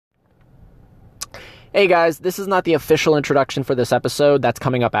Hey guys, this is not the official introduction for this episode. That's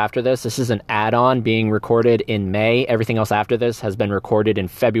coming up after this. This is an add-on being recorded in May. Everything else after this has been recorded in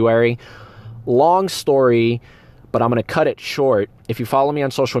February. Long story, but I'm going to cut it short. If you follow me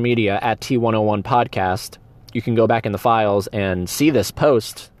on social media at T101 Podcast, you can go back in the files and see this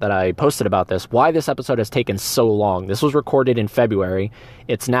post that I posted about this, why this episode has taken so long. This was recorded in February.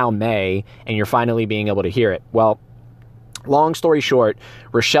 It's now May, and you're finally being able to hear it. Well, long story short,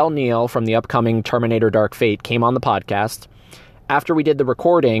 Rochelle Neal from the upcoming Terminator Dark Fate came on the podcast. After we did the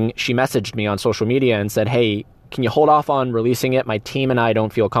recording, she messaged me on social media and said, hey, can you hold off on releasing it? My team and I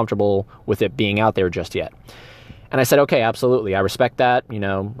don't feel comfortable with it being out there just yet. And I said, okay, absolutely. I respect that. You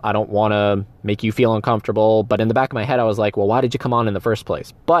know, I don't want to make you feel uncomfortable. But in the back of my head, I was like, well, why did you come on in the first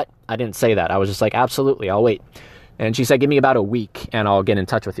place? But I didn't say that. I was just like, absolutely, I'll wait. And she said, give me about a week and I'll get in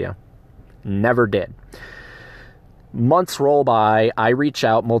touch with you. Never did. Months roll by, I reach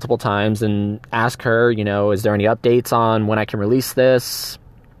out multiple times and ask her, you know, is there any updates on when I can release this?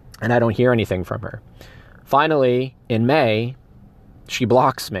 And I don't hear anything from her. Finally, in May, she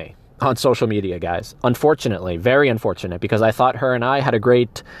blocks me on social media, guys. Unfortunately, very unfortunate, because I thought her and I had a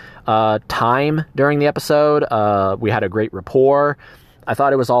great time during the episode. We had a great rapport. I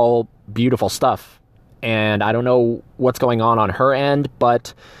thought it was all beautiful stuff. And I don't know what's going on her end,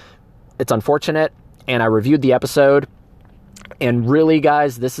 but it's unfortunate. And I reviewed the episode, and really,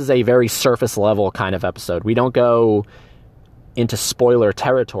 guys, this is a very surface level kind of episode. We don't go into spoiler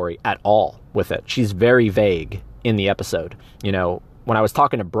territory at all with it. She's very vague in the episode. You know, when I was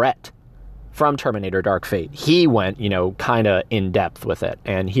talking to Brett from Terminator Dark Fate, he went, you know, kind of in depth with it,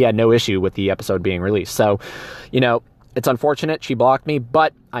 and he had no issue with the episode being released. So, you know, it's unfortunate she blocked me,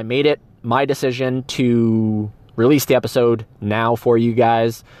 but I made it my decision to release the episode now for you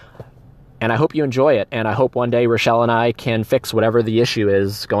guys. And I hope you enjoy it. And I hope one day Rochelle and I can fix whatever the issue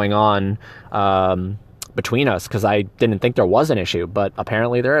is going on between us. Because I didn't think there was an issue, but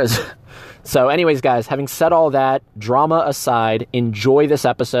apparently there is. So anyways, guys, having said all that, drama aside, enjoy this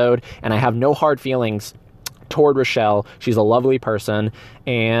episode. And I have no hard feelings toward Rochelle. She's a lovely person.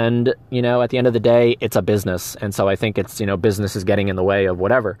 And, you know, at the end of the day, it's a business. And so I think it's, you know, business is getting in the way of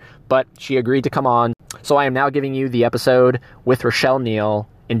whatever. But she agreed to come on. So I am now giving you the episode with Rochelle Neal.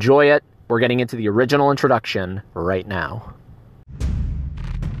 Enjoy it. We're getting into the original introduction right now.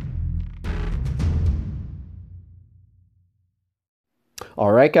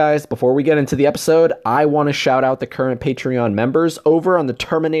 All right, guys, before we get into the episode, I want to shout out the current Patreon members over on the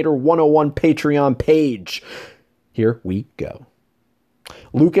Terminator 101 Patreon page. Here we go.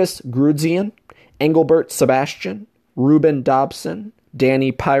 Lucas Grudzian, Engelbert Sebastian, Ruben Dobson,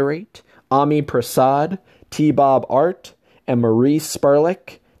 Danny Pirate, Ami Prasad, T-Bob Art, and Marie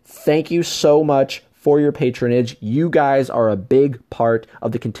Sperlich. Thank you so much for your patronage. You guys are a big part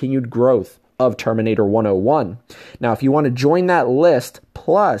of the continued growth of Terminator 101. Now, if you want to join that list,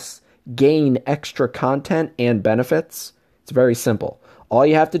 plus gain extra content and benefits, it's very simple. All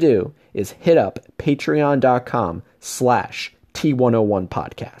you have to do is hit up patreon.com/T101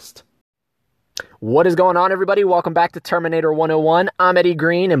 podcast. What is going on, everybody? Welcome back to Terminator 101. I'm Eddie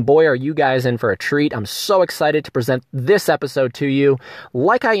Green, and boy, are you guys in for a treat. I'm so excited to present this episode to you,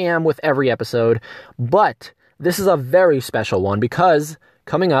 like I am with every episode, but this is a very special one because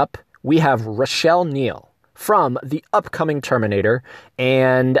coming up, we have Rochelle Neal from the upcoming Terminator,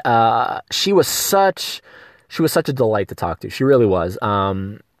 and she was such a delight to talk to. She really was.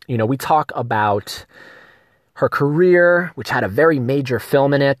 You know, we talk about her career, which had a very major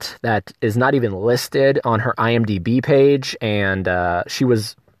film in it that is not even listed on her IMDb page, and she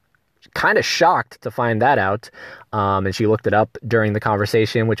was kind of shocked to find that out, and she looked it up during the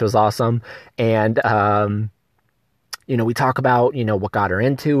conversation, which was awesome. And you know, we talk about, you know, what got her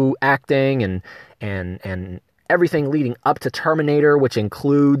into acting and everything leading up to Terminator, which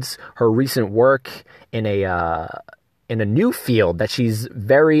includes her recent work in a new field that she's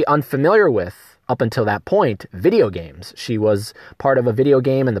very unfamiliar with. Up until that point, video games. She was part of a video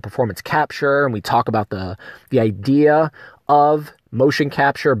game in the performance capture, and we talk about the idea of motion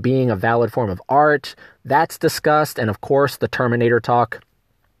capture being a valid form of art. That's discussed, and of course, the Terminator talk.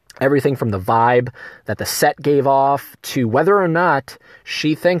 Everything from the vibe that the set gave off to whether or not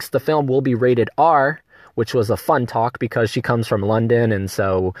she thinks the film will be rated R, which was a fun talk because she comes from London, and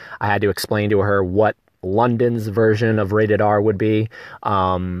so I had to explain to her what London's version of rated R would be.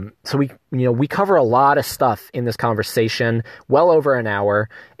 So we cover a lot of stuff in this conversation, well over an hour.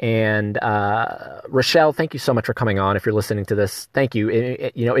 And Rochelle, thank you so much for coming on. If you're listening to this, thank you.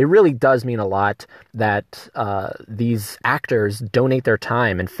 It really does mean a lot that these actors donate their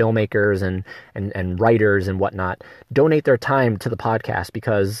time, and filmmakers and writers and whatnot donate their time to the podcast,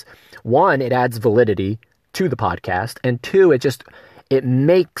 because one, it adds validity to the podcast, and two, it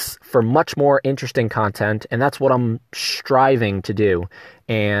makes for much more interesting content, and that's what I'm striving to do.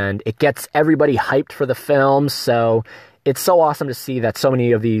 And it gets everybody hyped for the film, so it's so awesome to see that so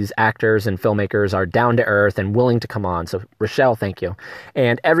many of these actors and filmmakers are down to earth and willing to come on. So Rochelle, thank you.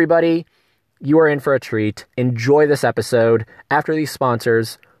 And everybody, you are in for a treat. Enjoy this episode. After these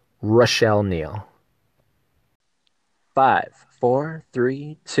sponsors, Rochelle Neal. 5, 4,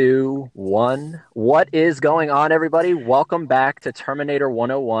 3, 2, 1. What is going on, everybody? Welcome back to Terminator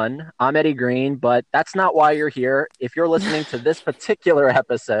 101. I'm Eddie Green, but that's not why you're here. If you're listening to this particular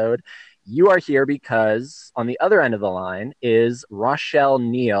episode, you are here because on the other end of the line is Rochelle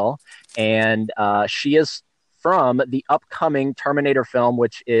Neal, and she is from the upcoming Terminator film,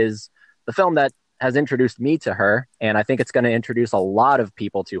 which is the film that has introduced me to her, and I think it's going to introduce a lot of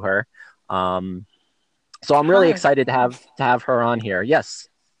people to her. So I'm really excited to have her on here. Yes,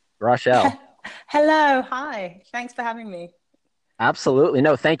 Rochelle. Hello. Hi. Thanks for having me. Absolutely.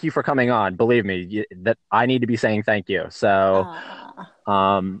 No, thank you for coming on. Believe me, that I need to be saying thank you. So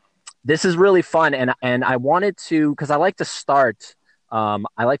this is really fun. And I wanted to, because I like to start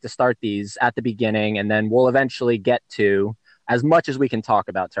these at the beginning, and then we'll eventually get to as much as we can talk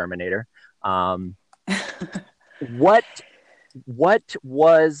about Terminator. What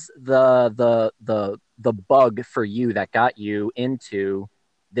was the bug for you that got you into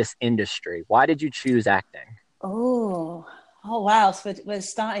this industry? Why did you choose acting? Oh, wow. So we're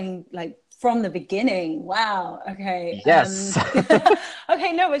starting like from the beginning. Wow. Okay. Yes.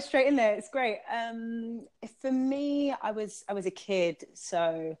 Okay. No, we're straight in there. It's great. For me, I was a kid.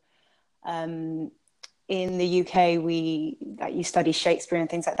 So, in the UK, you study Shakespeare and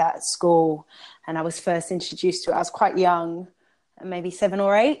things like that at school. And I was first introduced to it. I was quite young, maybe 7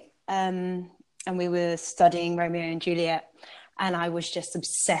 or 8. And we were studying Romeo and Juliet, and I was just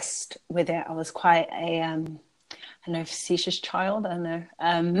obsessed with it. I was quite a facetious child, I don't know.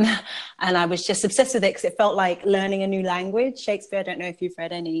 And I was just obsessed with it because it felt like learning a new language. Shakespeare, I don't know if you've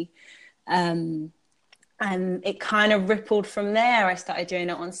read any. And it kind of rippled from there. I started doing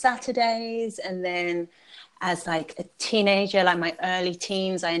it on Saturdays. And then as like a teenager, like my early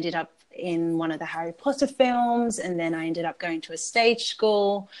teens, I ended up in one of the Harry Potter films. And then I ended up going to a stage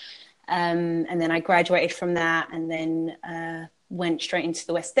school. And then I graduated from that, and then went straight into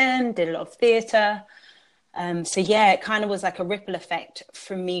the West End, did a lot of theatre. So yeah, it kind of was like a ripple effect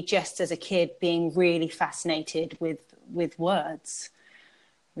from me just as a kid being really fascinated with words.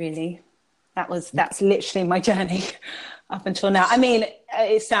 Really, that's literally my journey up until now. I mean,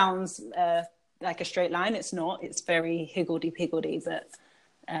 it sounds like a straight line. It's not. It's very higgledy-piggledy, but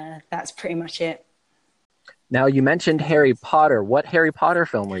that's pretty much it. Now, you mentioned Harry Potter. What Harry Potter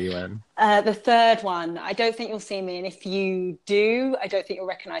film were you in? The third one. I don't think you'll see me. And if you do, I don't think you'll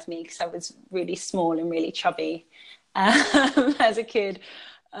recognize me because I was really small and really chubby as a kid.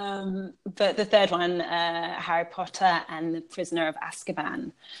 But the third one, Harry Potter and the Prisoner of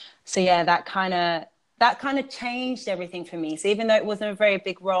Azkaban. So yeah, that kind of changed everything for me. So even though it wasn't a very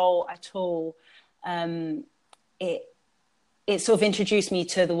big role at all, it sort of introduced me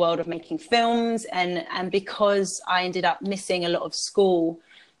to the world of making films. And because I ended up missing a lot of school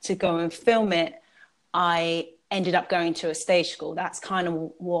to go and film it, I ended up going to a stage school. That's kind of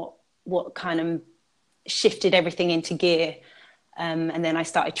what kind of shifted everything into gear. And then I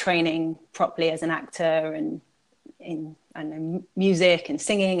started training properly as an actor and in music and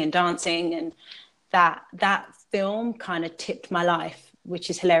singing and dancing. And that film kind of tipped my life, which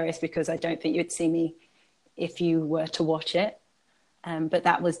is hilarious because I don't think you'd see me if you were to watch it. But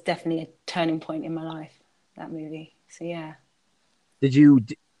that was definitely a turning point in my life, that movie. So, yeah.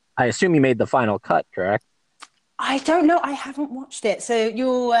 I assume you made the final cut, correct? I don't know. I haven't watched it. So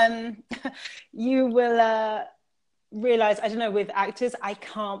you will realize, I don't know, with actors, I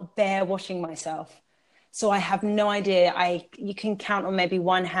can't bear watching myself. So I have no idea. You can count on maybe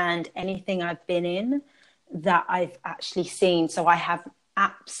one hand anything I've been in that I've actually seen. So I have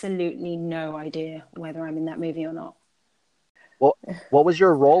absolutely no idea whether I'm in that movie or not. Well, what was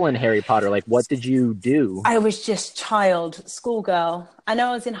your role in Harry Potter? Like, what did you do? I was just child, schoolgirl. I know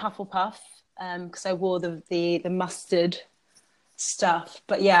I was in Hufflepuff because I wore the mustard stuff.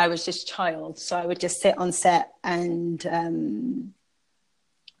 But yeah, I was just child. So I would just sit on set and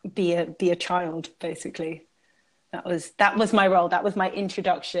be a child, basically. That was my role. That was my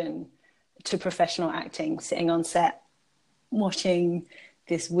introduction to professional acting, sitting on set, watching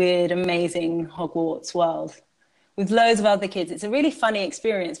this weird, amazing Hogwarts world with loads of other kids. It's a really funny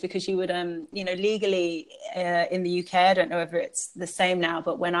experience because you would, legally in the UK, I don't know whether it's the same now,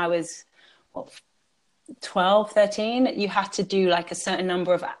 but when I was, what, 12, 13, you had to do like a certain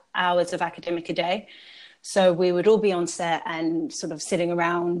number of hours of academic a day. So we would all be on set and sort of sitting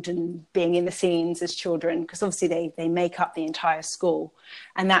around and being in the scenes as children, because obviously they make up the entire school.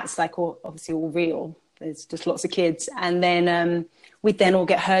 And that's like obviously all real. There's just lots of kids. And then we'd then all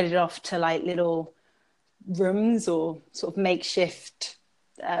get herded off to like little rooms or sort of makeshift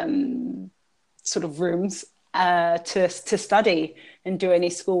sort of rooms to study and do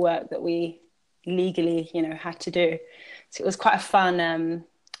any schoolwork that we legally, had to do. So it was quite a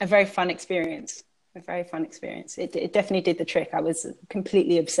very fun experience. A very fun experience. It definitely did the trick. I was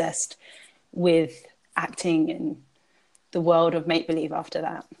completely obsessed with acting and the world of make-believe after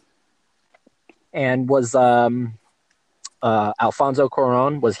that. And was Alfonso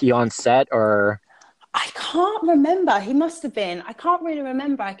Cuarón, was he on set or? I can't remember. He must have been. I can't really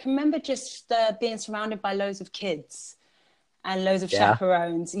remember. I can remember just being surrounded by loads of kids and loads of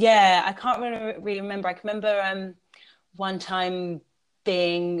chaperones. Yeah, I can't really remember. I can remember one time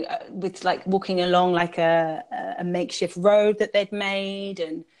being with like walking along like a makeshift road that they'd made,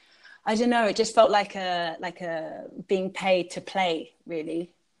 and I don't know, it just felt like a being paid to play,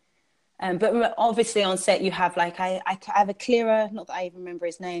 really. But obviously on set you have like I have a clearer, not that I even remember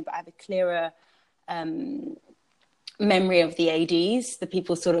his name, but I have a clearer memory of the ADs, the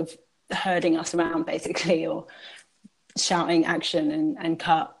people sort of herding us around basically, or shouting action and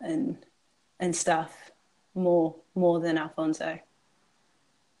cut and stuff more than Alfonso.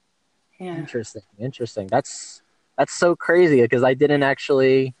 Yeah. Interesting. That's so crazy because I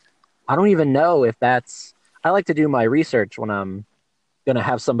don't even know if I like to do my research when I'm going to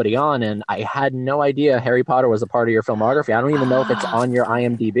have somebody on, and I had no idea Harry Potter was a part of your filmography. I don't even know if it's on your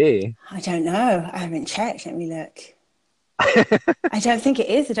IMDb. I don't know. I haven't checked. Let me look. I don't think it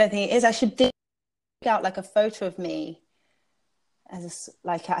is. I should dig out like a photo of me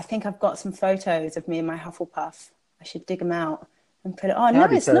I think I've got some photos of me in my Hufflepuff. I should dig them out and put it on. No,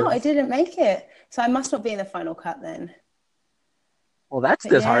 it's not. I didn't make it. So I must not be in the final cut then. Well, that's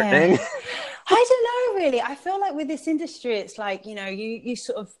disheartening. Yeah. I don't know, really. I feel like with this industry, it's like, you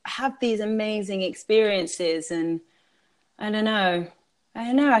sort of have these amazing experiences, and I don't know.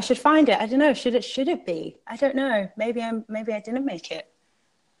 I should find it. I don't know. Should it be? I don't know. Maybe I didn't make it.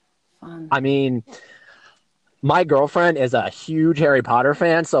 Fun. I mean, my girlfriend is a huge Harry Potter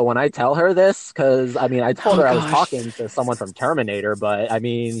fan, so when I tell her this, because I mean, I told her I was talking to someone from Terminator, but I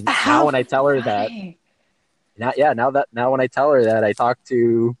mean, now when I tell her that, now when I tell her that I talked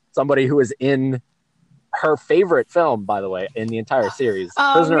to somebody who is in her favorite film, by the way, in the entire series,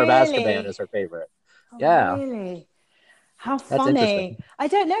 Prisoner of Azkaban is her favorite. Oh, yeah, really? How funny! I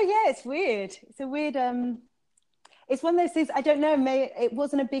don't know. Yeah, it's weird. It's a weird. It's one of those things. I don't know. It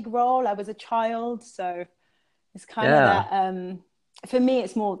wasn't a big role. I was a child, so. It's kind of that, for me,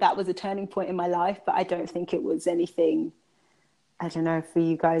 it's more that was a turning point in my life, but I don't think it was anything, I don't know, for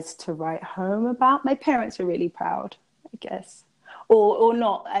you guys to write home about. My parents were really proud, I guess. Or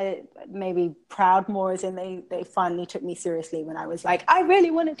not, maybe proud more as in they finally took me seriously when I was like, I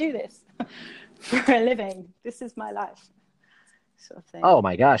really want to do this for a living. This is my life, sort of thing. Oh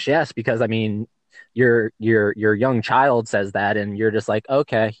my gosh, yes, because I mean, your young child says that and you're just like,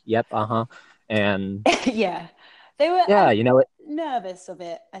 okay, yep, and yeah. They were nervous of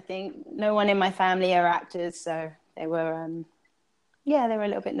it, I think. No one in my family are actors, so they were they were a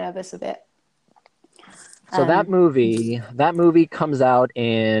little bit nervous of it. So that movie comes out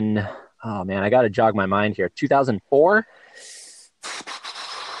in, oh man, I got to jog my mind here. 2004?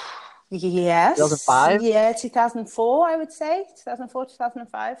 Yes. 2005? Yeah, 2004, I would say. 2004,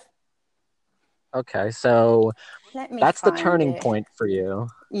 2005. Okay, so that's the turning point for you.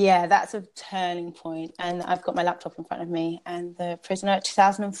 Yeah, that's a turning point. And I've got my laptop in front of me, and The Prisoner,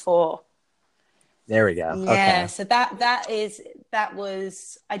 2004. There we go. Yeah, okay. So that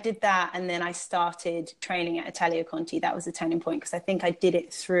was, I did that, and then I started training at Italia Conti. That was the turning point, because I think I did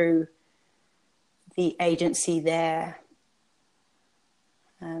it through the agency there.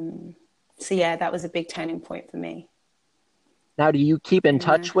 So yeah, that was a big turning point for me. Now, do you keep in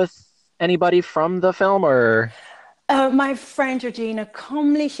touch with anybody from the film, or? My friend Regina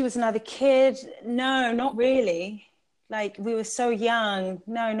Comley, she was another kid. No, not really. Like, we were so young.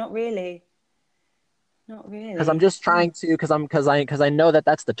 No, not really. Not really. Because I'm just trying to, because I know that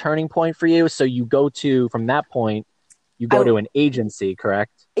that's the turning point for you. So you go to, from that point, you go I to an agency,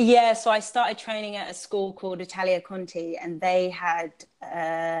 correct? Yeah, so I started training at a school called Italia Conti, and they had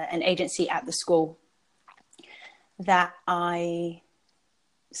an agency at the school that I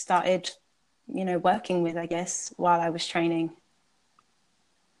started, working with, I guess, while I was training.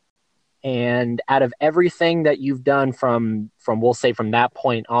 And out of everything that you've done from we'll say from that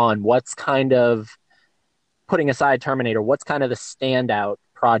point on, what's kind of, putting aside Terminator, what's kind of the standout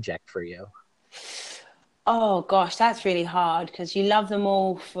project for you? Oh gosh, that's really hard because you love them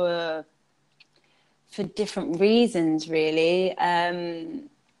all for different reasons, really.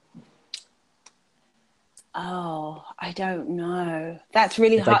 Oh, I don't know. That's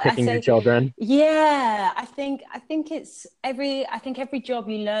really It's like hard. I picking your say, children. yeah, I think every job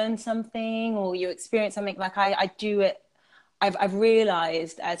you learn something or you experience something. Like I do it. I've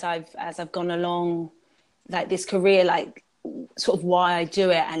realized as I've gone along, like this career, like sort of why I do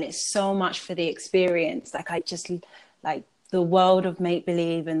it, and it's so much for the experience. Like I just like the world of make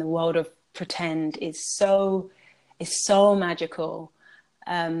believe and the world of pretend is so magical.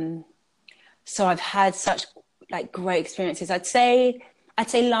 So I've had such like great experiences. I'd say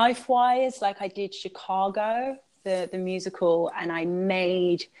life wise, like I did Chicago, the musical, and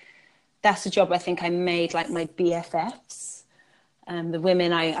that's the job I think I made like my BFFs. The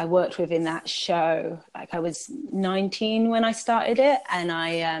women I worked with in that show, like I was 19 when I started it, and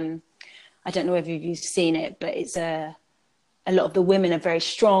I don't know if you've seen it, but it's a lot of the women are very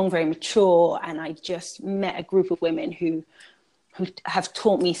strong, very mature, and I just met a group of women who have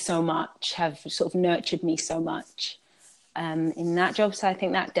taught me so much, have sort of nurtured me so much in that job. So I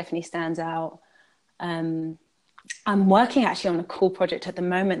think that definitely stands out. I'm working actually on a cool project at the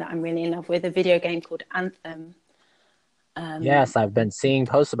moment that I'm really in love with, a video game called Anthem. Yes, I've been seeing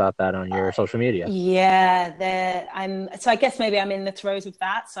posts about that on your social media. Yeah, so I guess maybe I'm in the throes of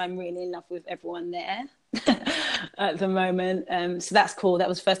that. So I'm really in love with everyone there at the moment. So that's cool. That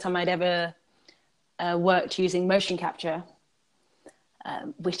was the first time I'd ever worked using motion capture,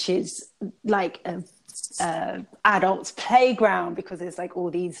 which is like a adult's playground because there's like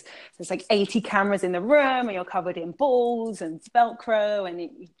 80 cameras in the room and you're covered in balls and Velcro,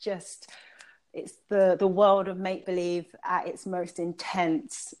 and it's the world of make believe at its most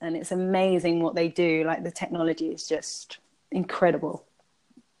intense, and it's amazing what they do. Like the technology is just incredible.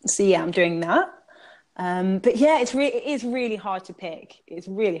 So yeah, I'm doing that. But yeah, it is really hard to pick. It's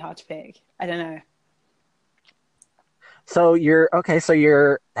really hard to pick. I don't know. So you're okay, so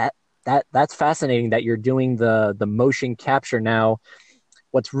you're that's fascinating that you're doing the motion capture now.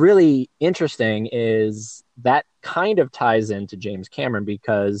 What's really interesting is that kind of ties into James Cameron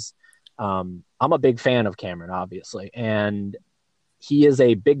because I'm a big fan of Cameron, obviously, and he is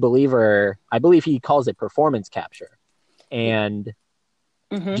a big believer. I believe he calls it performance capture. And do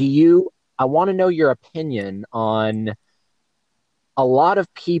Mm-hmm. you? I want to know your opinion on a lot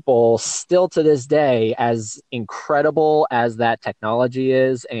of people still to this day, as incredible as that technology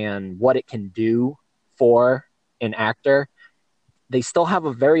is and what it can do for an actor, they still have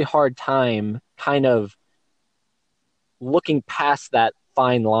a very hard time kind of looking past that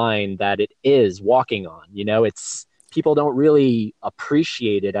fine line that it is walking on. It's people don't really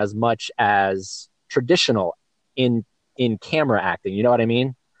appreciate it as much as traditional in camera acting. You know what I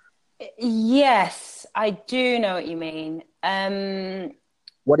mean? Yes, I do know what you mean.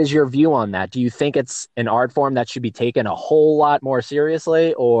 What is your view on that? Do you think it's an art form that should be taken a whole lot more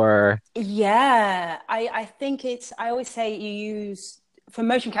seriously, or Yeah, I think I always say you use for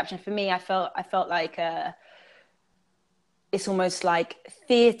motion capture. For me, I felt like it's almost like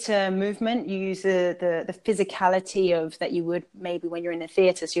theater movement. You use the physicality of that you would maybe when you're in a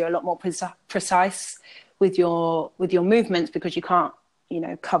theater, so you're a lot more precise with your movements because you can't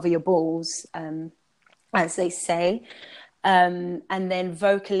cover your balls, as they say. And then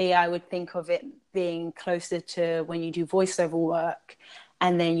vocally, I would think of it being closer to when you do voiceover work.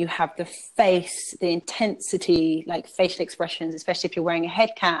 And then you have the face, the intensity, like facial expressions, especially if you're wearing a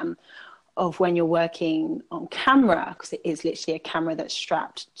head cam, of when you're working on camera, because it is literally a camera that's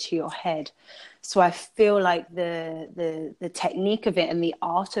strapped to your head. So I feel like the technique of it and the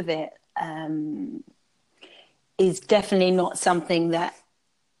art of it is definitely not something that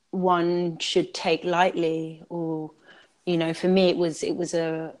one should take lightly. Or for me it was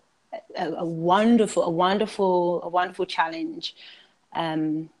a wonderful challenge.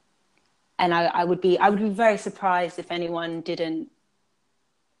 And I would be very surprised if anyone didn't,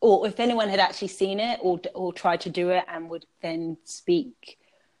 or if anyone had actually seen it or tried to do it and would then speak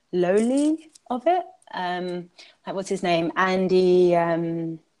lowly of it. Like what's his name, Andy,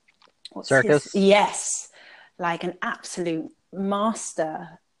 what's his circus? yes, like an absolute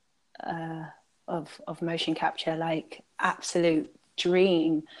master of motion capture, like absolute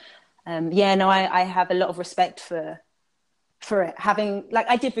dream. Yeah, no, I have a lot of respect for it, having, like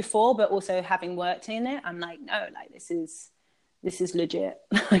I did before, but also having worked in it, I'm like, no, like this is legit.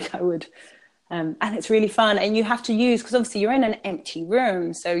 Like I would, and it's really fun. And you have to use, because obviously you're in an empty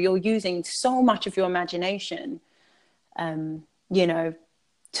room, so you're using so much of your imagination, you know,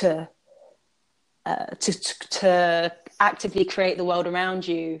 to to actively create the world around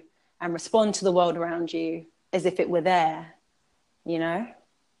you and respond to the world around you as if it were there, you know.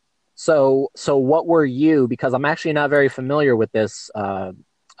 So what were you? Because I'm actually not very familiar with this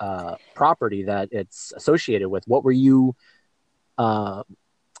property that it's associated with. What were you uh,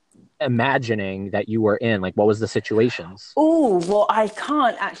 imagining that you were in? Like, what was the situations? Oh, well, I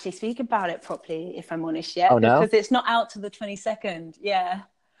can't actually speak about it properly, if I'm honest, Oh yet, no! because it's not out to the 22nd. Yeah.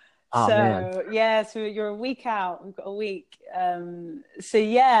 Oh man! So, yeah, so you're a week out. We've got a week. So,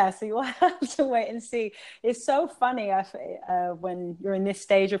 yeah, so you'll have to wait and see. It's so funny when you're in this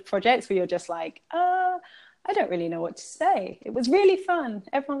stage of projects where you're just like, I don't really know what to say. It was really fun.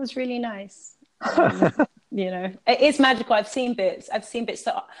 Everyone was really nice. You know, it is magical. I've seen bits.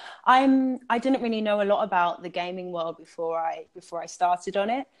 So I didn't really know a lot about the gaming world before I started on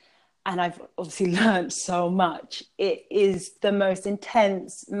it, and I've obviously learned so much. It is the most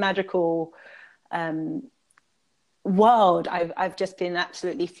intense, magical world. I've just been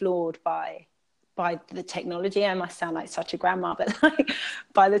absolutely floored by the technology. I must sound like such a grandma, but like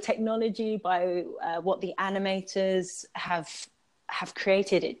by the technology, by what the animators have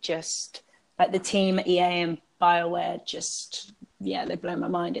created. It just, like the team at EA and BioWare, just, yeah, they blow my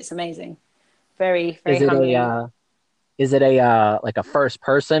mind. It's amazing. Very, very Is it a humbling. is it a like a first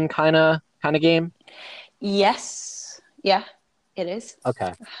person kind of game? Yes. Yeah, it is.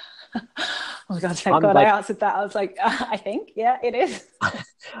 Okay. Oh my God, thank I'm God I like answered that. I was like, I think, yeah, it is.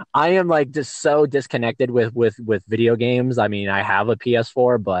 I am like just so disconnected with video games. I mean, I have a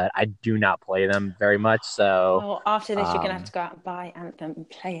PS4, but I do not play them very much. So Oh, after this, you're going to have to um, go out and buy Anthem and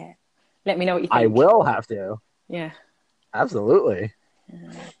play it. Let me know what you I think. will have to. Yeah. Absolutely.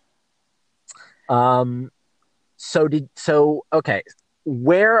 Um, so okay,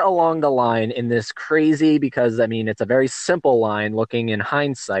 where along the line in this crazy, because I mean it's a very simple line looking in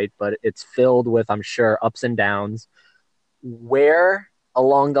hindsight, but it's filled with, I'm sure, ups and downs. Where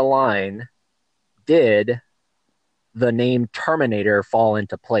along the line did the name Terminator fall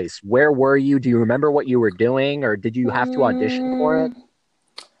into place? Where were you? Do you remember what you were doing, or did you have to audition for it? Mm,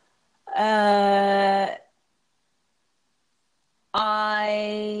 uh,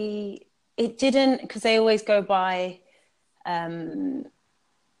 I it didn't, because they always go by um,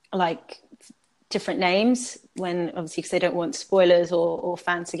 like different names when, obviously, because they don't want spoilers or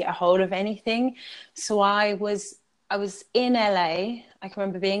fans to get a hold of anything. So I was in LA. I can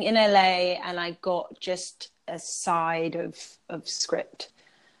remember being in LA, and I got just a side of script,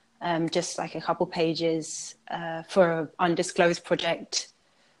 just like a couple pages for an undisclosed project,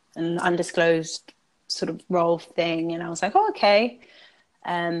 an undisclosed sort of role thing. And I was like, oh, okay.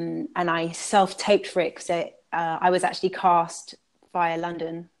 And I self-taped for it, because I was actually cast via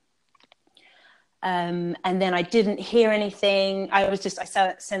London. And then I didn't hear anything. I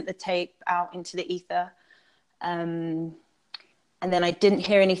sent the tape out into the ether. And then I didn't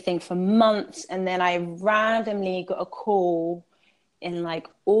hear anything for months. And then I randomly got a call in like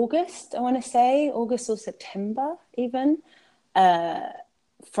August, I want to say, August or September even,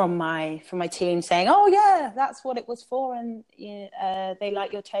 from my team saying, "Oh yeah, that's what it was for, and they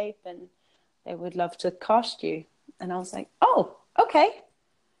like your tape and they would love to cast you." And I was like, "Oh, okay."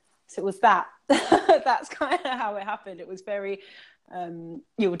 So it was that. That's kind of how it happened. It was very,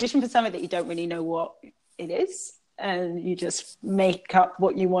 you audition for something that you don't really know what it is, and you just make up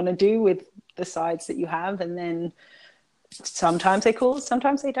what you want to do with the sides that you have, and then sometimes they call,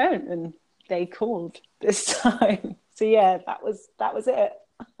 sometimes they don't, and they called this time. So yeah, that was it.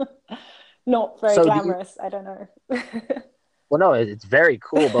 Not very So do you? glamorous, I don't know. Well, no, it's very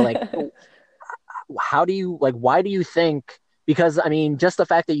cool, but like, how do you like? Why do you think? Because I mean, just the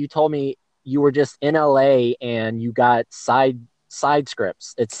fact that you told me you were just in LA and you got side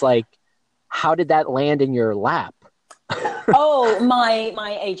scripts, it's like, how did that land in your lap? Oh,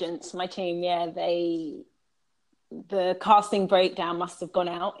 my agents, my team, yeah, the casting breakdown must have gone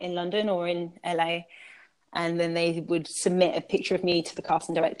out in London or in LA, and then they would submit a picture of me to the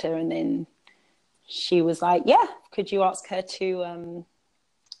casting director, and then she was like, "Yeah, could you ask her to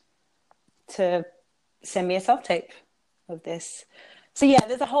send me a self tape of this?" So yeah,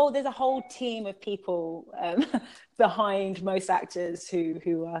 there's a whole team of people behind most actors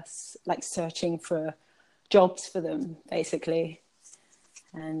who are like searching for jobs for them, basically.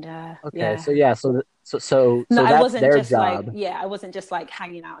 And Okay, yeah. so yeah, No, so I that's wasn't their just like, job. yeah, I wasn't just like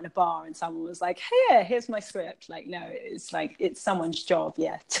hanging out in a bar and someone was like, "Here, here's my script." Like, no, it's like it's someone's job,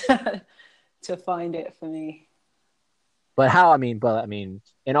 yeah, to find it for me. But I mean,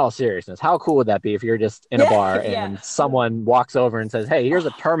 in all seriousness, how cool would that be if you're just in a Yeah, bar yeah. and someone walks over and says, "Hey, here's a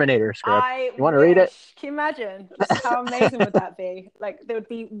Oh, Terminator script. I You want to read it?" wish. Can you imagine? Just how amazing would that be? Like, there would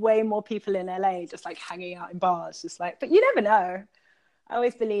be way more people in LA just like hanging out in bars, just like. But you never know. I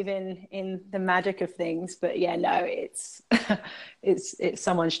always believe in the magic of things, but yeah, no, it's it's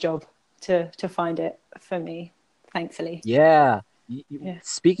someone's job to find it for me, thankfully. Yeah. Yeah.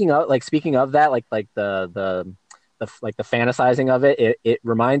 Speaking of that, like the fantasizing of it, it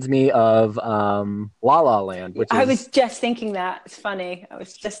reminds me of La La Land, which I was is just thinking that. It's funny. I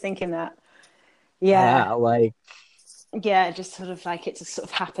was just thinking that. Yeah. yeah, like Yeah, just sort of like it just sort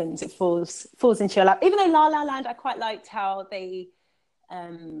of happens. It falls into your lap. Even though La La Land, I quite liked how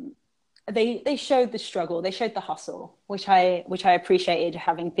um they showed the struggle, they showed the hustle, which I appreciated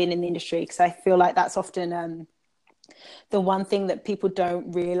having been in the industry because I feel like that's often the one thing that people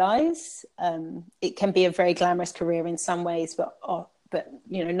don't realize. It can be a very glamorous career in some ways, but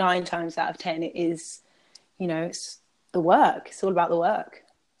you know, 9 times out of 10, it is, you know, it's the work. It's all about the work,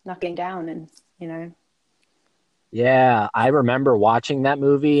 knuckling down, and you know. yeah, I remember watching that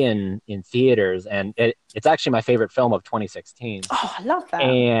movie in theaters, and it's actually my favorite film of 2016. Oh, I love that.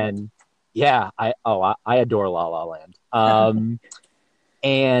 And yeah, I adore La La Land.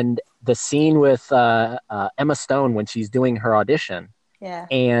 And the scene with Emma Stone when she's doing her audition, Yeah.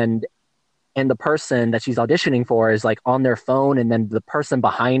 and the person that she's auditioning for is like on their phone, and then the person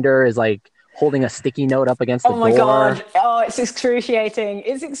behind her is like holding a sticky note up against the Oh my door. god. Oh, it's excruciating.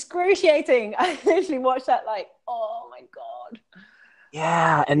 It's excruciating. I literally watched that like, oh my god.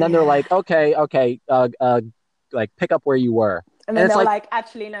 Yeah, and then they're Yeah. like, okay, like pick up where you were, And and then it's they're like, like,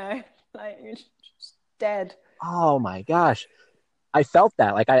 actually no. Like you're just dead. oh my gosh, I felt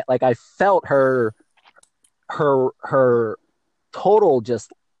that, I felt her total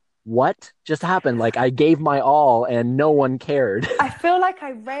just what just happened. Like I gave my all, and no one cared. I feel like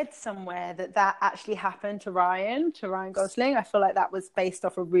I read somewhere that that actually happened to Ryan Gosling. I feel like that was based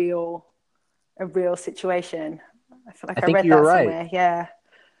off a real situation. I feel I like I think read you're that right. somewhere. Yeah.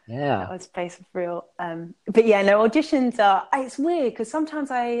 That Yeah, was based off real. But yeah, no, auditions are, it's weird because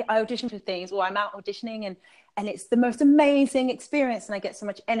sometimes I audition for things or I'm out auditioning and it's the most amazing experience and I get so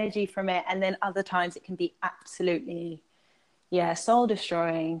much energy from it. And then other times it can be absolutely, yeah, soul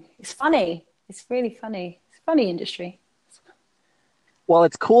destroying. It's funny. It's really funny. It's a funny industry. well,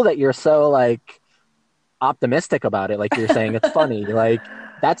 it's cool that you're so like optimistic about it. Like you're saying, it's funny. Like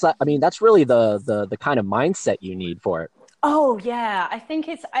that's, I mean, that's really the kind of mindset you need for it. Oh yeah, I think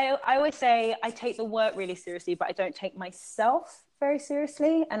it's. I always say I take the work really seriously, but I don't take myself very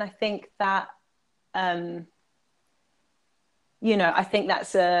seriously. And I think that, um, you know, I think that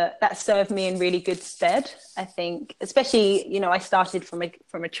served me in really good stead. I think, especially, you know, I started from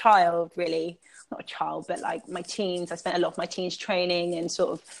a child, really, not a child, but like my teens. I spent a lot of my teens training and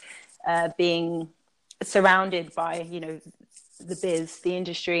sort of being surrounded by, you know, the biz, the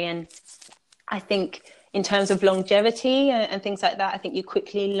industry, and I think in terms of longevity and things like that, I think you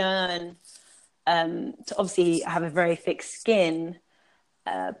quickly learn to obviously have a very thick skin,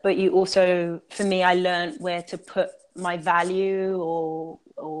 but you also, for me, I learned where to put my value or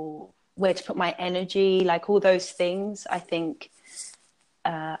where to put my energy, like all those things. I think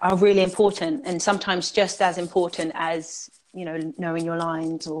are really important, and sometimes just as important as you know knowing your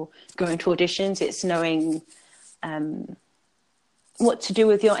lines or going to auditions. It's knowing what to do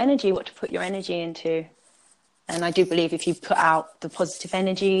with your energy, what to put your energy into. And I do believe if you put out the positive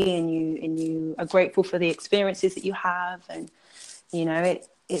energy and you are grateful for the experiences that you have, and you know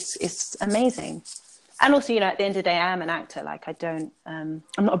it's amazing. And also, you know, at the end of the day, I am an actor. Like I don't, I'm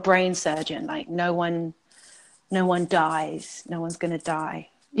not a brain surgeon. Like no one dies, no one's gonna die.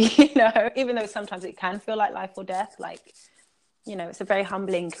 You know, even though sometimes it can feel like life or death. Like you know, it's a very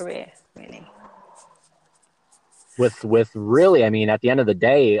humbling career, really. With really, I mean, at the end of the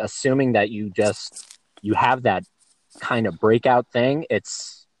day, assuming that you have that kind of breakout thing,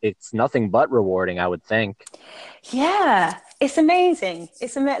 it's nothing but rewarding, I would think. Yeah, it's amazing.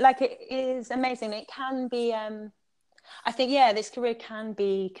 Like it is amazing. It can be. I think yeah, this career can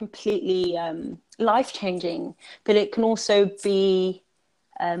be completely life changing, but it can also be.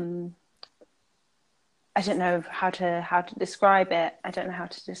 I don't know how to describe it. I don't know how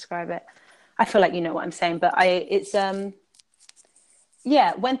to describe it. I feel like you know what I'm saying, but I it's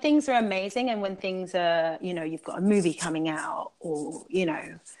yeah, when things are amazing and when things are, you know, you've got a movie coming out or, you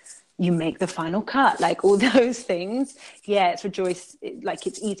know, you make the final cut, like all those things. Yeah, like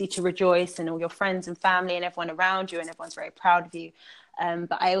it's easy to rejoice, and all your friends and family and everyone around you, and everyone's very proud of you.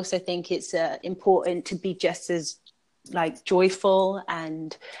 But I also think it's important to be just as like joyful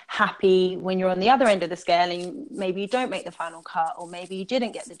and happy when you're on the other end of the scale, and maybe you don't make the final cut, or maybe you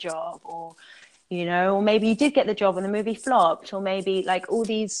didn't get the job, or or maybe you did get the job and the movie flopped, or maybe like all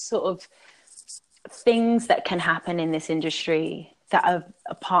these sort of things that can happen in this industry that are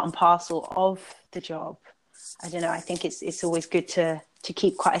a part and parcel of the job. I don't know. I think it's always good to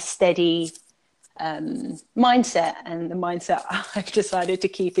keep quite a steady mindset, and the mindset I've decided to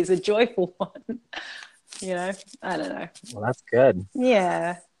keep is a joyful one. I don't know. Well, that's good.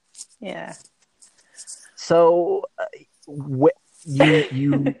 Yeah. So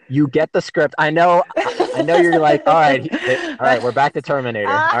you get the script. I know you're like, all right, we're back to Terminator.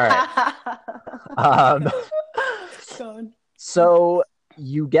 All right. So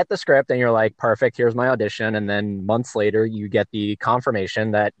you get the script and you're like, perfect, here's my audition. And then months later, you get the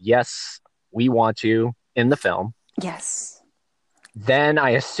confirmation that, yes, we want you in the film. Yes. Then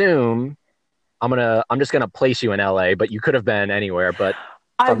I assume I'm just gonna place you in LA, but you could have been anywhere. But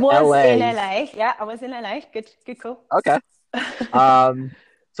I was in LA. Yeah, I was in LA. Good call. Okay.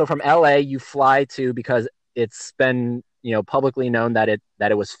 So from LA you fly to, because it's been publicly known that it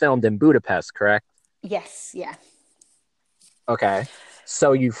was filmed in Budapest, correct? Yes. Yeah. Okay.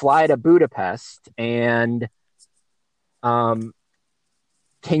 So you fly to Budapest, and can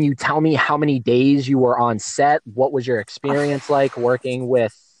you tell me how many days you were on set? What was your experience like working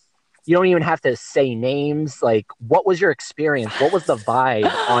with? You don't even have to say names. Like, what was your experience? What was the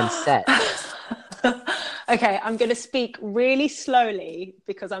vibe on set? Okay, I'm going to speak really slowly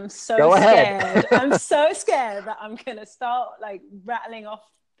because I'm so Go scared. ahead. I'm so scared that I'm going to start like rattling off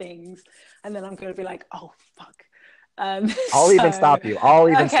things, and then I'm going to be like, oh, fuck. I'll even stop you. I'll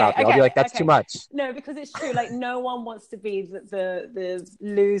be like, that's too much. No, because it's true. Like, no one wants to be the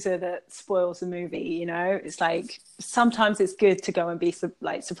loser that spoils the movie. It's like sometimes it's good to go and be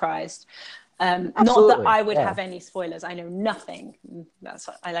surprised. Not that I would have any spoilers. I know nothing.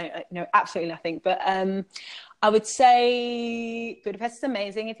 I know absolutely nothing. But I would say Budapest is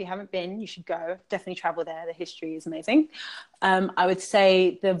amazing. If you haven't been, you should go. Definitely travel there. The history is amazing. I would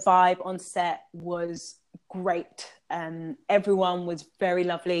say the vibe on set was great. Everyone was very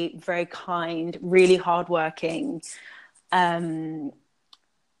lovely, very kind, really hardworking.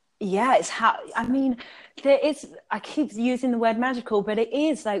 It's how, I mean, I keep using the word magical, but it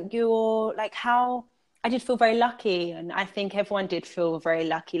is like how I did feel very lucky. And I think everyone did feel very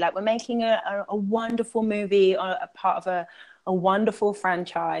lucky. Like, we're making a wonderful movie, a part of a wonderful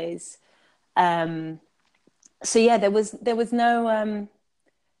franchise. So yeah, there was no,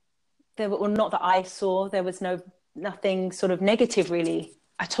 not that I saw, there was nothing sort of negative really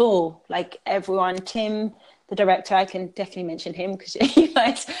at all. Like, everyone, Tim, the director, I can definitely mention him because you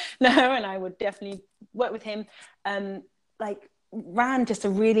guys know, and I would definitely work with him. Ran just a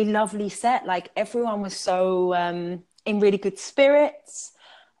really lovely set. Like, everyone was so in really good spirits.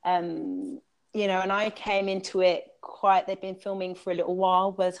 And I came into it they'd been filming for a little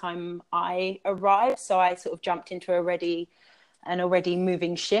while by the time I arrived. So I sort of jumped into an already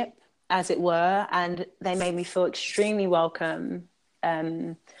moving ship, as it were. And they made me feel extremely welcome,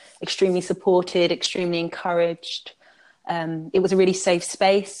 extremely supported, extremely encouraged. It was a really safe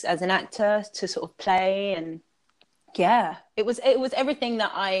space as an actor to sort of play. And yeah, it was everything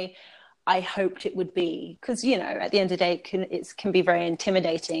that I hoped it would be. Because, at the end of the day, it can be very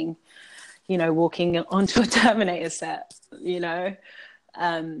intimidating, walking onto a Terminator set,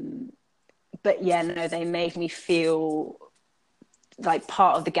 But yeah, no, they made me feel like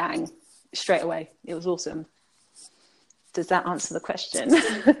part of the gang straight away. It was awesome. Does that answer the question?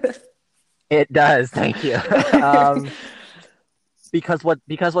 It does. Thank you. Because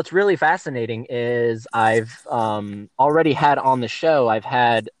what's really fascinating is I've already had on the show, I've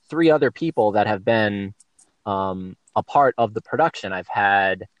had 3 other people that have been a part of the production. I've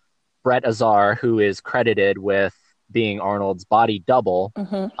had Brett Azar, who is credited with being Arnold's body double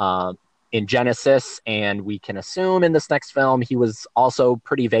in Genesis, and we can assume in this next film he was also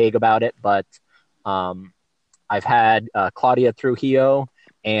pretty vague about it, but I've had Claudia Trujillo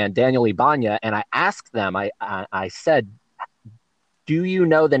and Daniel Ibáñez, and I asked them, I said, do you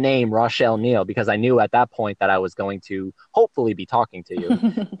know the name Rochelle Neal? Because I knew at that point that I was going to hopefully be talking to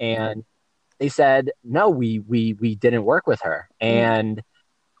you. And they said, no, we didn't work with her. And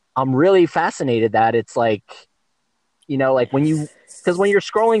I'm really fascinated that it's like, like when you're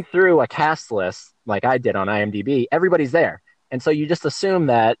scrolling through a cast list, like I did on IMDb, everybody's there. And so you just assume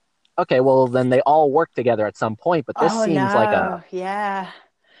that, okay, well, then they all work together at some point. But this seems like yeah.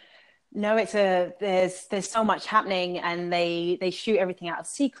 No, it's a there's so much happening, and they shoot everything out of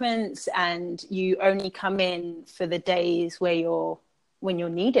sequence, and you only come in for the days where you're when you're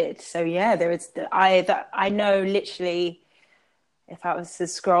needed. So yeah, there is I know literally, if I was to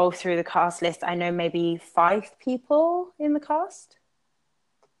scroll through the cast list, I know maybe 5 people in the cast.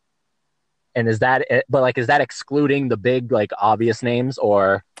 And is that it? But like, is that excluding the big, like, obvious names,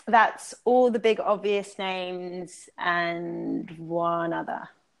 or That's all the big obvious names and one other.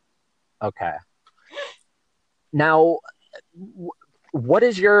 okay? Now, what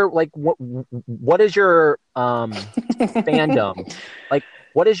is your like what is your fandom? Like,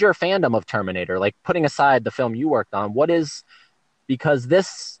 what is your fandom of Terminator? Like, putting aside the film you worked on, what is, because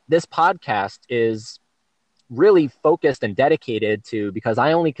this podcast is really focused and dedicated to, because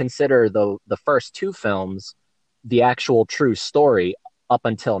I only consider the first two films the actual true story up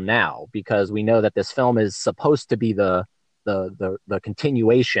until now, because we know that this film is supposed to be the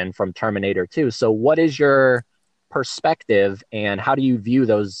continuation from Terminator 2. So what is your perspective, and how do you view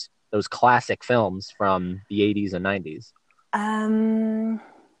those classic films from the 80s and 90s? Um,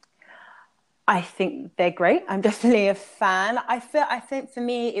 I think they're great. I'm definitely a fan. I think for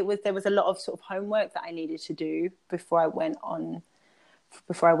me there was a lot of sort of homework that I needed to do before I went on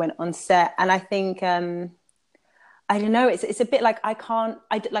set, and I think I don't know. It's a bit like I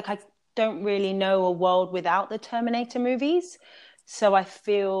don't really know a world without the Terminator movies. So I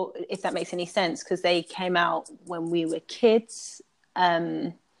feel, if that makes any sense, because they came out when we were kids,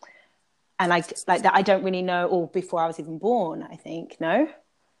 um, and I like that. I don't really know, or before I was even born. I think no,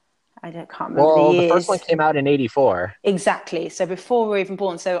 can't remember the Well, the first one years came out in 84. exactly. So before we were even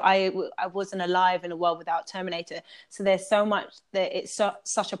born. So I wasn't alive in a world without Terminator. So there's so much that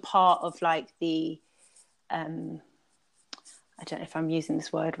such a part of like the um, I don't know if I'm using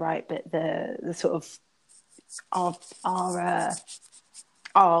this word right, but the sort of our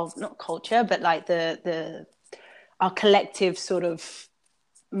not culture, but like the our collective sort of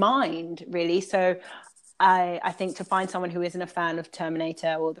mind, really. So I think to find someone who isn't a fan of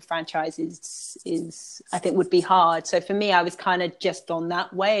Terminator or the franchise is I think would be hard. So for me, I was kind of just on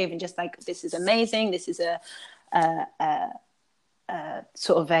that wave and just like, this is amazing. This is a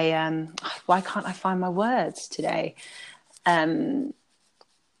sort of a why can't I find my words today?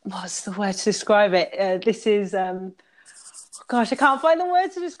 What's the word to describe it? This is gosh, I can't find the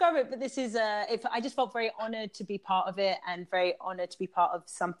words to describe it, but this is if I just felt very honored to be part of it, and very honored to be part of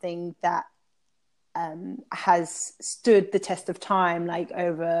something that has stood the test of time, like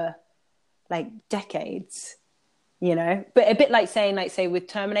over like decades, you know. But a bit like saying, like, say with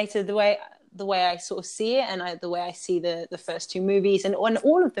Terminator, the way I sort of see it, and the way I see the first two movies, and on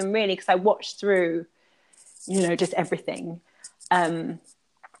all of them really, because I watched through, you know, just everything.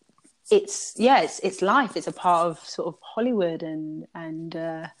 It's life. It's a part of sort of Hollywood and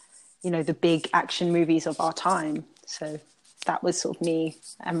you know, the big action movies of our time. So that was sort of me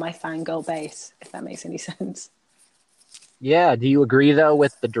and my fangirl base, if that makes any sense. Yeah, do you agree though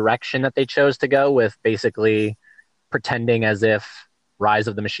with the direction that they chose to go with, basically pretending as if Rise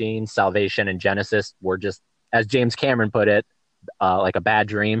of the Machines, Salvation, and Genesis were just, as James Cameron put it, like a bad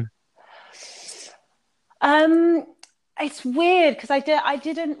dream? Um, it's weird because I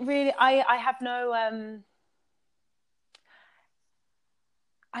didn't really I have no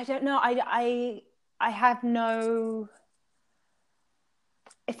I don't know I have no,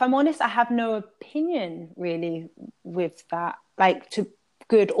 if I'm honest, I have no opinion really with that, like to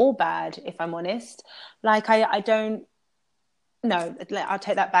good or bad, if I'm honest. Like I don't, no, I'll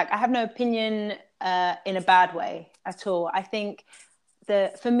take that back. I have no opinion in a bad way at all. I think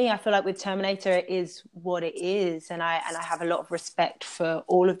for me, I feel like with Terminator, it is what it is, and I have a lot of respect for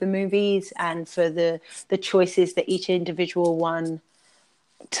all of the movies and for the choices that each individual one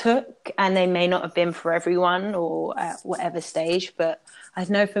took, and they may not have been for everyone or at whatever stage, but I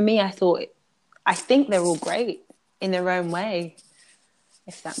know for me, I think they're all great in their own way,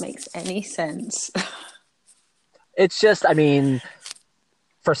 if that makes any sense. It's just, I mean,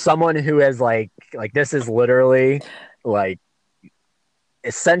 for someone who has like this is literally like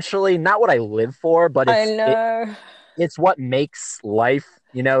essentially not what I live for, but I know. it's what makes life,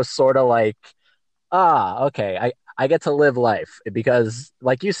 sort of like, okay, I get to live life because,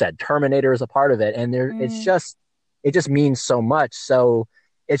 like you said, Terminator is a part of it, and Mm. it just means so much. So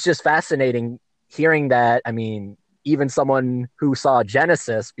it's just fascinating hearing that. I mean, even someone who saw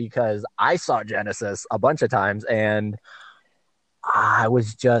Genesis, because I saw Genesis a bunch of times, and I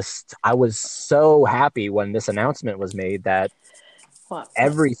was so happy when this announcement was made that What?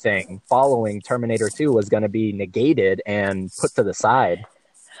 everything following Terminator 2 was going to be negated and put to the side.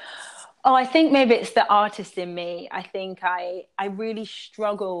 Oh, I think maybe it's the artist in me. I think I really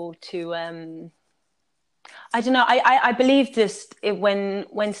struggle to I don't know. I believe just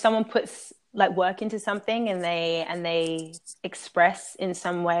when someone puts like work into something and they express in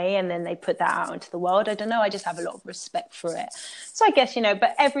some way and then they put that out into the world. I don't know. I just have a lot of respect for it. So I guess,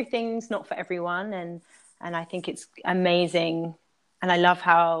 but everything's not for everyone, and I think it's amazing, and I love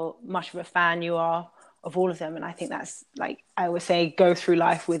how much of a fan you are of all of them. And I think that's, like I always say, go through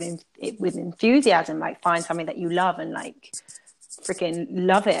life with enthusiasm. Like, find something that you love and like freaking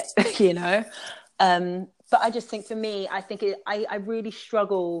love it. But I just think, for me, I think I really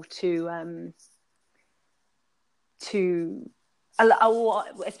struggle to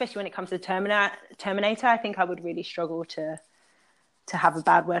especially when it comes to Terminator. I think I would really struggle to have a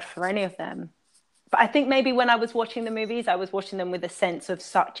bad word for any of them. But I think maybe when I was watching the movies, I was watching them with a sense of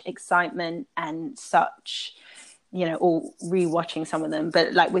such excitement and such, or rewatching some of them,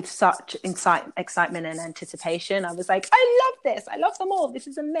 but like with such excitement and anticipation. I was like, I love this. I love them all. This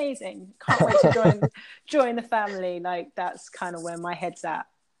is amazing. Can't wait to join the family. Like, that's kind of where my head's at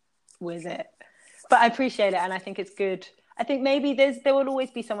with it. But I appreciate it, and I think it's good. I think maybe there will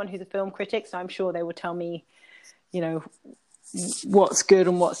always be someone who's a film critic, so I'm sure they will tell me, what's good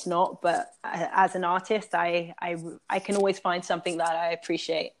and what's not. But as an artist, I can always find something that I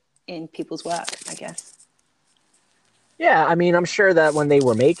appreciate in people's work, I guess. Yeah, I mean, I'm sure that when they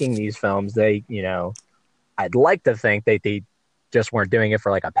were making these films, they, I'd like to think they just weren't doing it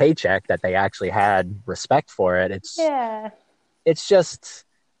for like a paycheck, that they actually had respect for it. Yeah. It's just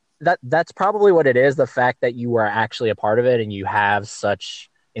that's probably what it is, the fact that you were actually a part of it and you have such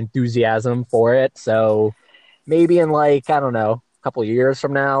enthusiasm for it. So maybe in, like, I don't know, a couple of years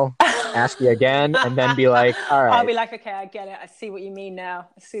from now, ask you again and then be like, all right. I'll be like, okay, I get it. I see what you mean now.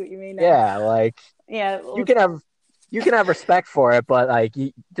 Yeah, like, yeah, you can have respect for it, but like,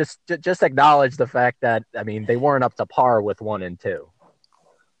 you just acknowledge the fact that, I mean, they weren't up to par with 1 and 2.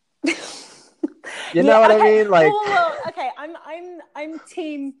 You know what I mean? Like, well, okay, I'm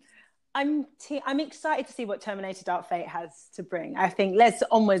team. I'm excited to see what Terminator Dark Fate has to bring. I think let's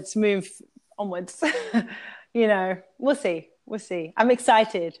move onwards. We'll see. I'm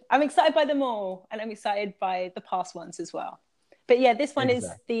excited. I'm excited by them all, and I'm excited by the past ones as well. But yeah, this one is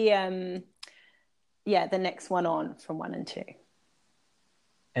the next one on from 1 and 2.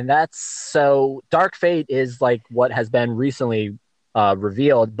 And so Dark Fate is like what has been recently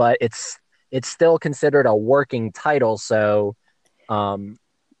revealed, but it's still considered a working title. So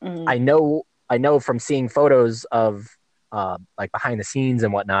I know from seeing photos of like behind the scenes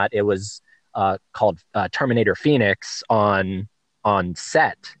and whatnot, it was called Terminator Phoenix on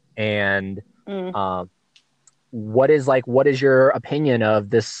set. And what is your opinion of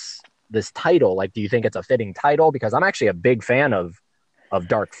this title? Like, do you think it's a fitting title? Because I'm actually a big fan of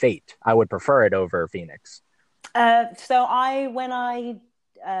Dark Fate. I would prefer it over Phoenix. Phoenix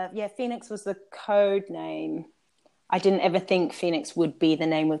was the code name. I didn't ever think Phoenix would be the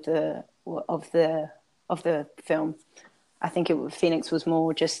name of the film. I think Phoenix was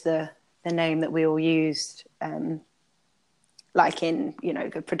more just the name that we all used, like in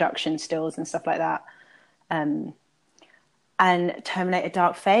the production stills and stuff like that. And Terminator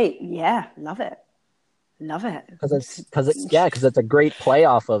Dark Fate, yeah, love it. Because it's a great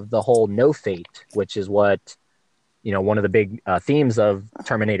playoff of the whole no fate, which is what one of the big themes of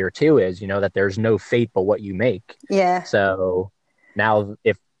Terminator 2 is, that there's no fate but what you make. Yeah. So now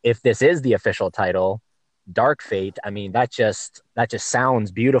if this is the official title, Dark Fate, I mean, that just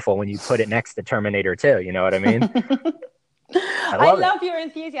sounds beautiful when you put it next to Terminator 2. You know what I mean? I love your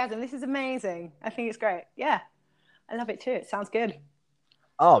enthusiasm. This is amazing. I think it's great. Yeah, I love it too. It sounds good.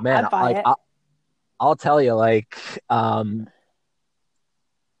 Oh man, I'll tell you, like,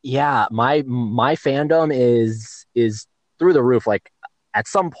 yeah, my fandom is through the roof. Like, at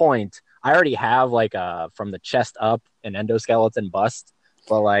some point, I already have like from the chest up an endoskeleton bust,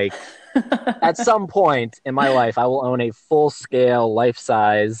 but like at some point in my life, I will own a full scale, life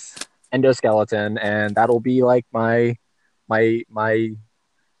size endoskeleton, and that'll be like my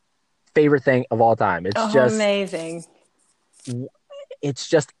favorite thing of all time. It's just amazing. It's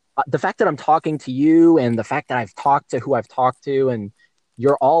just the fact that I'm talking to you, and the fact that I've talked to who I've talked to, and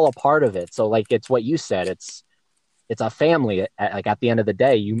you're all a part of it. So like, it's what you said. It's a family. Like, at the end of the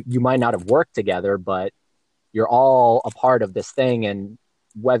day, you might not have worked together, but you're all a part of this thing. And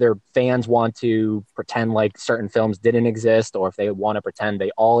whether fans want to pretend like certain films didn't exist, or if they want to pretend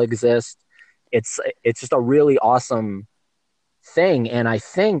they all exist, it's just a really awesome thing. And I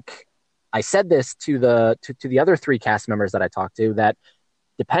think I said this to the other 3 cast members that I talked to, that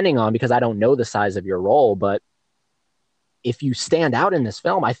depending on, because I don't know the size of your role, but if you stand out in this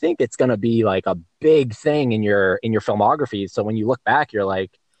film, I think it's going to be like a big thing in your filmography. So when you look back, you're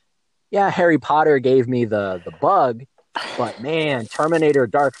like, yeah, Harry Potter gave me the bug, but man, Terminator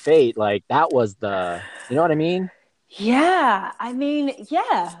Dark Fate, like that was the, you know what I mean? Yeah, I mean,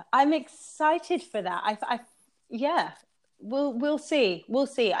 yeah, I'm excited for that. Yeah, we'll see. We'll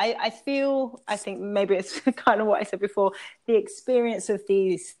see. I think maybe it's kind of what I said before. The experience of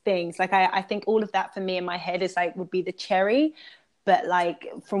these things, like I think all of that for me in my head is like would be the cherry, but like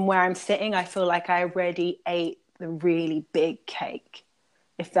from where I'm sitting, I feel like I already ate the really big cake,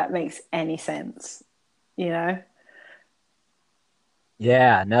 if that makes any sense, you know?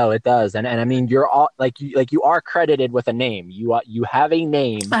 Yeah, no, it does. And I mean, you're all like you are credited with a name. You have a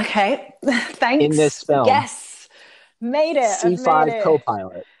name Okay, in this thanks. film, Yes, made it. I've made C5 it.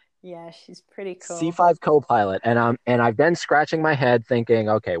 co-pilot. Yeah, she's pretty cool. C5 co-pilot, and I've been scratching my head thinking,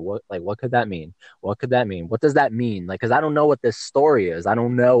 okay, what could that mean? What could that mean? What does that mean? Like, because I don't know what this story is. I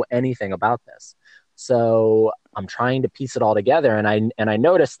don't know anything about this. So I'm trying to piece it all together, and I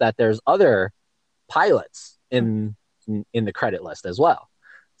noticed that there's other pilots in the credit list as well.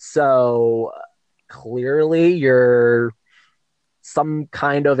 So clearly, you're some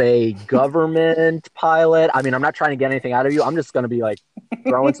kind of a government pilot. I mean, I'm not trying to get anything out of you. I'm just going to be like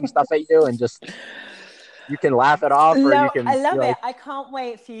throwing some stuff at you and just you can laugh it off or you No, can I be love it. like, I can't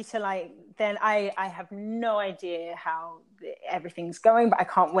wait for you to like. Then I have no idea how everything's going, but I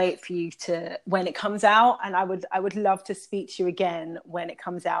can't wait for you to when it comes out. And I would love to speak to you again when it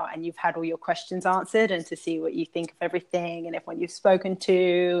comes out and you've had all your questions answered and to see what you think of everything and everyone you've spoken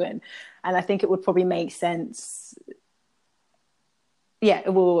to and I think it would probably make sense. Yeah,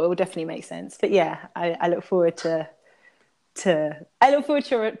 it will definitely make sense. But yeah, I look forward to I look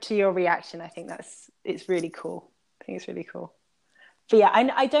forward to your reaction. I think it's really cool. I think it's really cool. But yeah,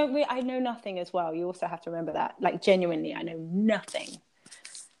 I don't really, I know nothing as well. You also have to remember that. Like genuinely, I know nothing.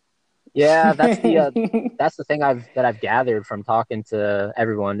 yeah, that's the thing I've gathered from talking to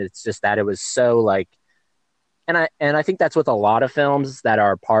everyone. It's just that it was so like and I think that's with a lot of films that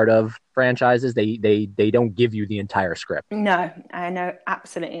are part of franchises. They don't give you the entire script. No, I know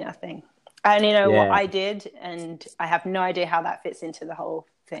absolutely nothing. I only know what Yeah. I did, and I have no idea how that fits into the whole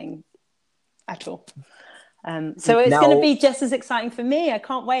thing at all. So it's going to Now, be just as exciting for me. I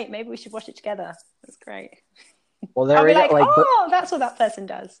can't wait. Maybe we should watch it together. That's great. well, I'll there be we go. like, Like, but oh, that's what that person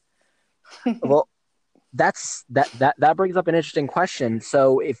does. well, that brings up an interesting question.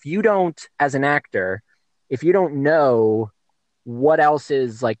 So, if you don't, as an actor, if you don't know what else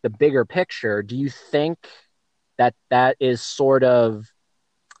is like the bigger picture, do you think that that is sort of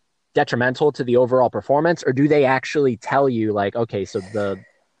detrimental to the overall performance, or do they actually tell you like, okay, so the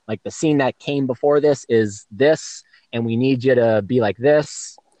scene that came before this is this, and we need you to be like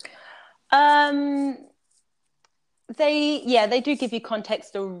this? Um, they do give you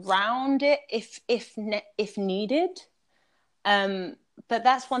context around it if needed. Um, but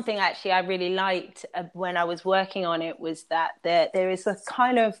that's one thing actually I really liked when I was working on it was that there is a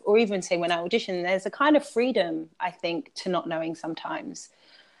kind of, or even say when I audition, there's a kind of freedom I think to not knowing sometimes,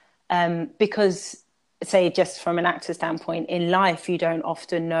 because say just from an actor standpoint in life, you don't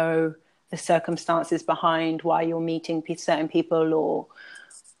often know the circumstances behind why you're meeting certain people or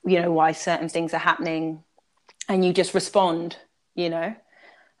you know why certain things are happening, and you just respond, you know.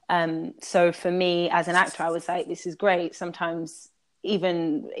 So for me as an actor, I was like, this is great. Sometimes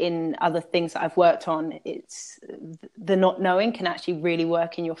even in other things that I've worked on, it's the not knowing can actually really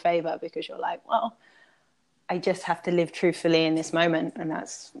work in your favor because you're like, well, I just have to live truthfully in this moment, and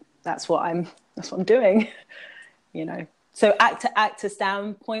that's what I'm doing, you know. So actor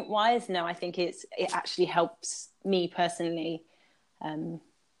standpoint wise, no, I think it actually helps me personally.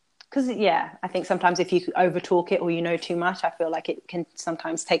 Because yeah, I think sometimes if you overtalk it or you know too much, I feel like it can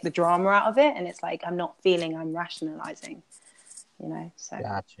sometimes take the drama out of it, and it's like I'm not feeling I'm rationalizing, you know. So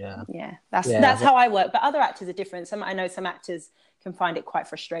Gotcha. yeah, Yeah. that's how I work. But other actors are different. I know some actors can find it quite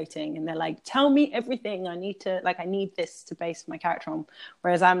frustrating, and they're like, "Tell me everything. I need this to base my character on."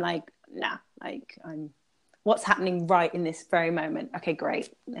 Whereas I'm like, "Nah, like I'm what's happening right in this very moment. Okay, great.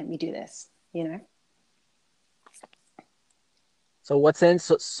 Let me do this." You know. So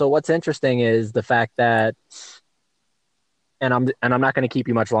what's interesting is the fact that, and I'm not going to keep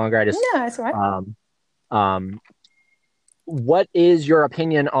you much longer. I just No, it's all right. um um what is your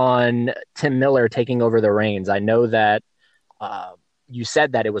opinion on Tim Miller taking over the reins? I know that uh, you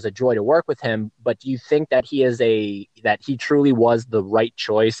said that it was a joy to work with him, but do you think that that he truly was the right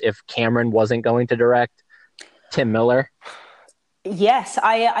choice if Cameron wasn't going to direct Tim Miller? Yes,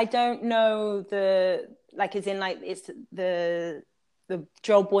 I don't know the like as in like it's the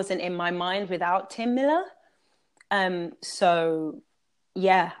job wasn't in my mind without Tim Miller. So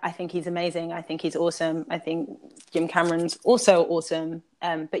yeah, I think he's amazing. I think he's awesome. I think Jim Cameron's also awesome.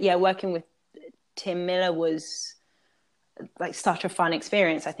 But yeah, working with Tim Miller was like such a fun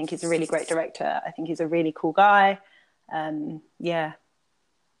experience. I think he's a really great director. I think he's a really cool guy. Yeah,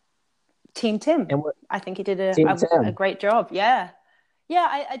 Team Tim. And what I think he did Team a Tim? great job. Yeah,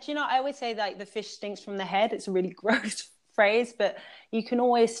 yeah. Do you know? I always say like the fish stinks from the head. It's a really gross phrase, but you can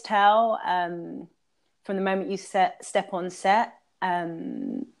always tell from the moment you step on set.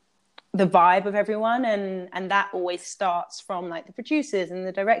 The vibe of everyone, and that always starts from like the producers and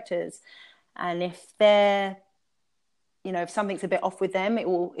the directors, and if they're, if something's a bit off with them, it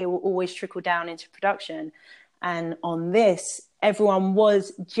will always trickle down into production. And on this, everyone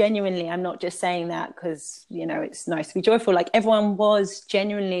was genuinely, I'm not just saying that because it's nice to be joyful, like everyone was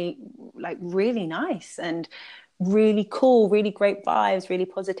genuinely like really nice and really cool, really great vibes, really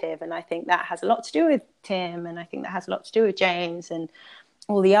positive. And I think that has a lot to do with Tim, and I think that has a lot to do with James and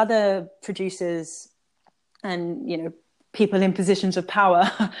all the other producers and people in positions of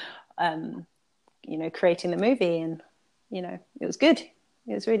power creating the movie. And it was good.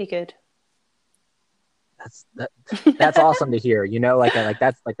 It was really good. That's awesome to hear.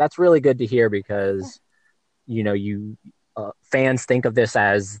 That's really good to hear because you fans think of this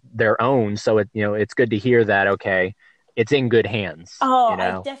as their own, so it's good to hear that it's in good hands. Oh,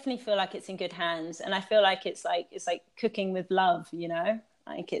 I definitely feel like it's in good hands, and I feel like it's like cooking with love. I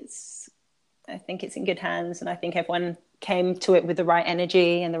think it's in good hands, and I think everyone came to it with the right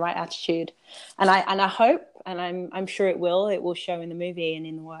energy and the right attitude, and I hope, and I'm sure it will show in the movie and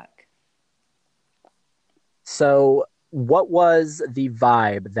in the work. So, what was the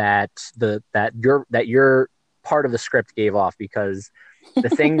vibe that your part of the script gave off? Because the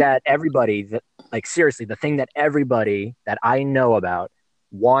thing that everybody seriously, the thing that everybody that I know about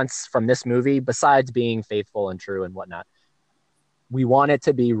wants from this movie, besides being faithful and true and whatnot, we want it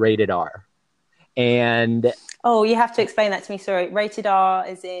to be rated R. And oh, you have to explain that to me. Sorry, rated R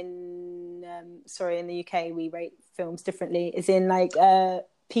is in in the UK we rate films differently. Is in like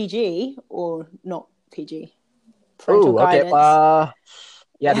PG or not PG? Parental guidance.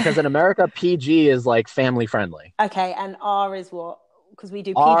 Yeah, because in America, PG is like family friendly. Okay, and R is what? Because we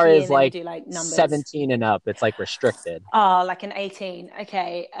do PG R is and then like we do like numbers. 17 and up. It's like restricted. Oh, like an 18.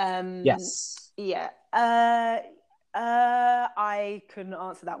 Okay. Yes. Yeah. I couldn't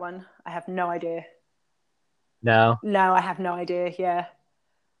answer that one. I have no idea. No? No, I have no idea. Yeah.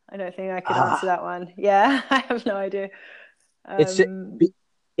 I don't think I could answer that one. Yeah, I have no idea.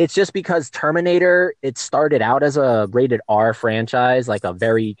 It's just because Terminator, it started out as a rated R franchise, like a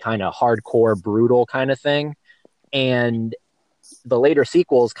very kind of hardcore, brutal kind of thing. And the later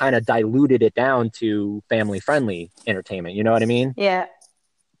sequels kind of diluted it down to family-friendly entertainment. You know what I mean? Yeah.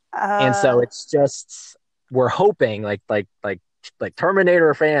 And so it's just, we're hoping like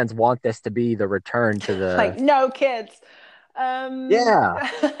Terminator fans want this to be the return to the like no kids. Yeah.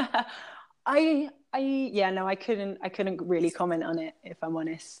 I couldn't really comment on it, if I'm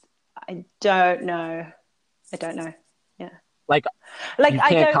honest. I don't know. Yeah. Like you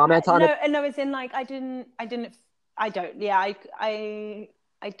can't comment on it? No, it's in like I didn't yeah, I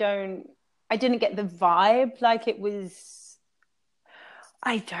didn't get the vibe like it was.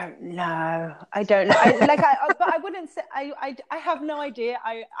 I don't know. But I wouldn't say I have no idea.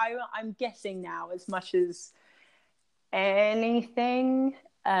 I'm guessing now as much as anything.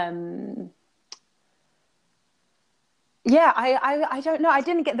 Yeah, I don't know. I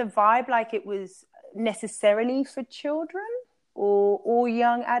didn't get the vibe like it was necessarily for children or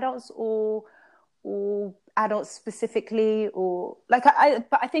young adults or adults specifically, or like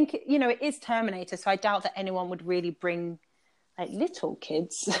but I think it is Terminator, so I doubt that anyone would really bring like little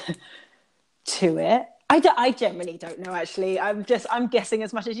kids to it. I generally don't know, actually. I'm guessing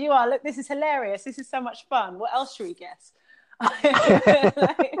as much as you are. Look, this is hilarious. This is so much fun. What else should we guess?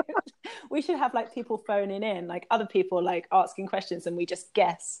 We should have like people phoning in, like other people like asking questions, and we just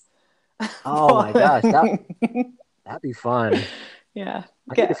guess. Oh my gosh, that'd be fun. Yeah,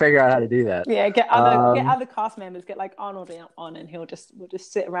 I need to figure out how to do that. Yeah, get other cast members, get like Arnold on, and we'll just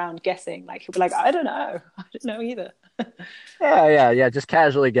sit around guessing. Like he'll be like, I don't know either. Yeah. Just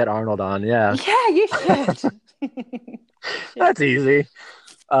casually get Arnold on. Yeah. Yeah, you should. That's easy.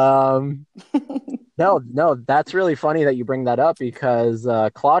 No, that's really funny that you bring that up because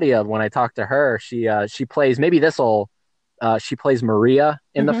Claudia, when I talked to her, she plays she plays Maria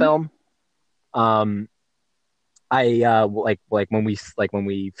in the film. I when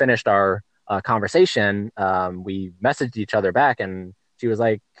we finished our conversation, we messaged each other back, and she was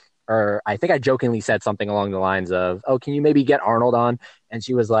like, or I think I jokingly said something along the lines of, "Oh, can you maybe get Arnold on?" And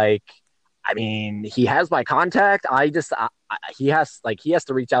she was like, I mean, he has my contact. He has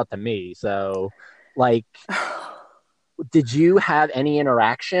to reach out to me. So, like, did you have any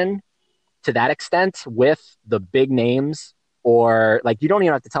interaction to that extent with the big names, or like you don't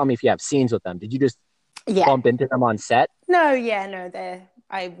even have to tell me if you have scenes with them? Did you just Yeah. bump into them on set? No, yeah, no,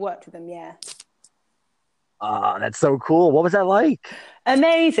 I worked with them, yeah. That's so cool. What was that like?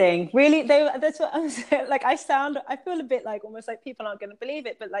 Amazing. Really, that's what I'm saying. Like I feel a bit like almost like people aren't going to believe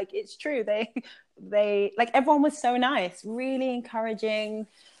it, but like it's true. Like everyone was so nice, really encouraging,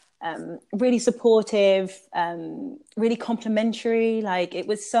 really supportive, really complimentary. Like it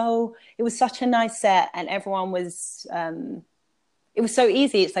was such a nice set, and everyone was, it was so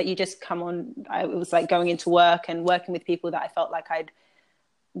easy. It's like you just come on. It was like going into work and working with people that I felt like I'd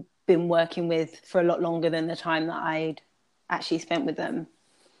been working with for a lot longer than the time that I'd actually spent with them.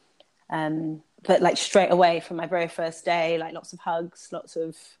 But like straight away from my very first day, like lots of hugs, lots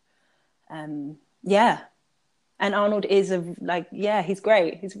of, yeah. And Arnold is yeah, he's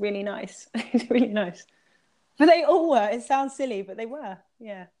great. He's really nice. He's really nice. But they all were. It sounds silly, but they were.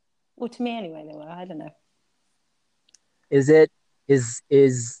 Yeah. Well, to me anyway, they were. I don't know. Is it is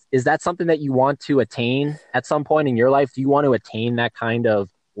that something that you want to attain at some point in your life? Do you want to attain that kind of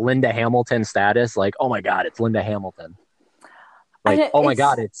Linda Hamilton status? Like, oh my God, it's Linda Hamilton. I Like, don't, oh my it's,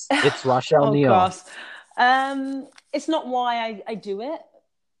 God, it's Rochelle oh Neal. gosh. It's not why I do it.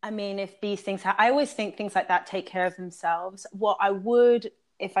 I mean, if these things, I always think things like that take care of themselves. What I would,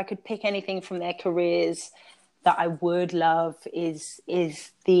 if I could pick anything from their careers that I would love is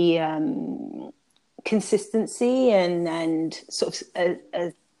the consistency and sort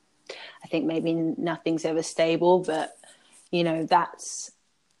of I think maybe nothing's ever stable, but you know that's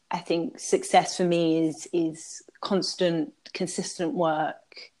I think success for me is constant, consistent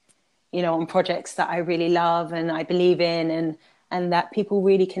work, you know, on projects that I really love and I believe in and that people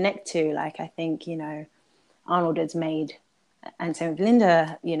really connect to. Like I think, you know, Arnold has made and so with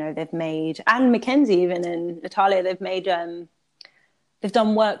Linda, you know, they've made and Mackenzie even and Natalia, they've made they've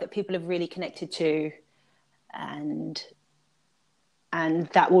done work that people have really connected to and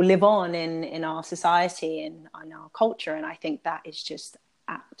that will live on in our society and in our culture. And I think that is just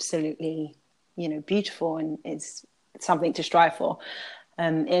absolutely, you know, beautiful and it's something to strive for.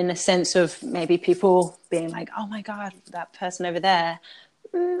 In a sense of maybe people being like, oh my God, that person over there,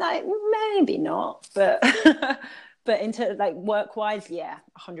 like maybe not, but but into like work wise, yeah,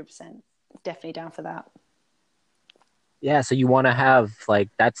 100%, definitely down for that. Yeah, so you want to have like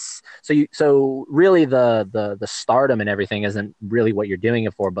that's so really the stardom and everything isn't really what you're doing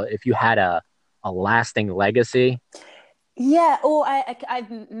it for, but if you had a lasting legacy. Yeah, or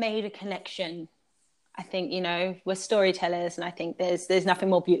I've made a connection. I think, you know, we're storytellers, and I think there's nothing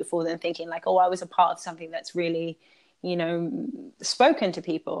more beautiful than thinking like, oh, I was a part of something that's really, you know, spoken to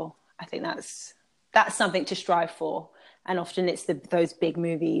people. I think that's something to strive for. And often it's those big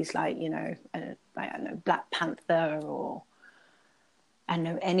movies like, you know, I don't know, Black Panther or I don't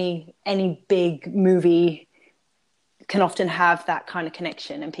know, any big movie can often have that kind of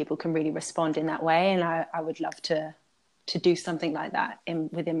connection and people can really respond in that way. And I would love to do something like that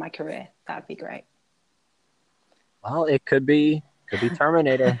within my career. That would be great. Well, it could be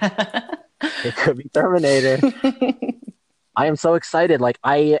Terminator. It could be Terminator. I am so excited. Like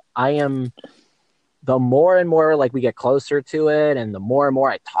I am the more and more like we get closer to it and the more and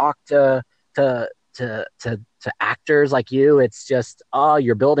more I talk to to actors like you, it's just oh,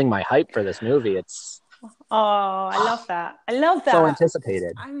 you're building my hype for this movie. It's Oh, I love that. I love so that.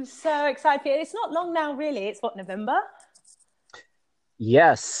 anticipated. I'm so excited. It's not long now, really. It's what, November?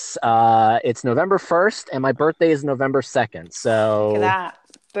 Yes, it's November 1st and my birthday is November 2nd. Look at So that.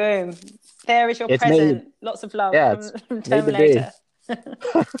 Boom. There is your it's made present. Lots of love yeah, from, it's from made to be. Terminator.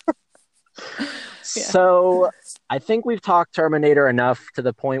 Yeah. So I think we've talked Terminator enough to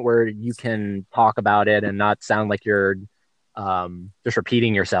the point where you can talk about it and not sound like you're just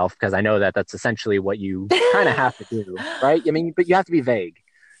repeating yourself because I know that that's essentially what you kind of have to do, right? I mean, but you have to be vague.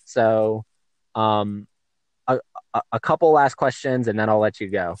 So, um, a couple last questions and then I'll let you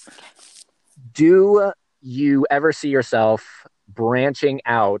go. Do you ever see yourself branching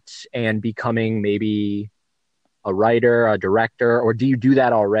out and becoming maybe a writer, a director, or do you do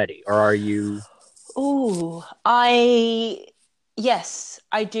that already? Or are you Oh, yes,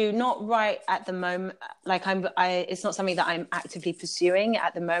 I do not write at the moment. Like it's not something that I'm actively pursuing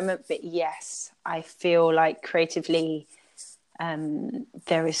at the moment, but yes, I feel like creatively,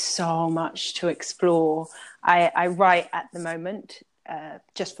 there is so much to explore. I write at the moment,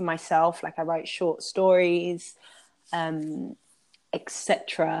 just for myself, like I write short stories,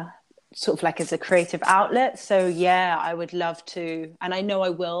 etc., sort of like as a creative outlet. So yeah, I would love to, and I know I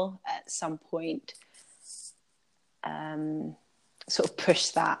will at some point sort of push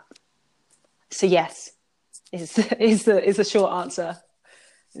that. So yes, is a short answer.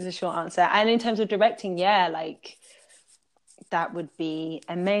 Is a short answer. And in terms of directing, yeah, like that would be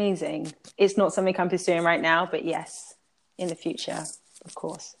amazing. It's not something I'm pursuing right now, but yes, in the future, of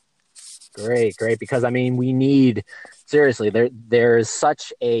course. Great, great. Because I mean, we need seriously. There's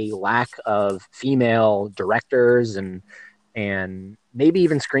such a lack of female directors and maybe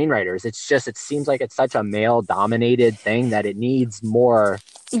even screenwriters. It's just it seems like it's such a male dominated thing that it needs more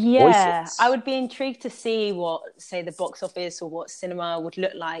Yeah, I voices. would be intrigued to see what, say, the box office or what cinema would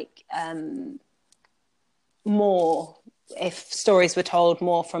look like more if stories were told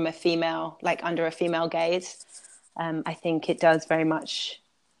more from a female, like under a female gaze. I think it does very much.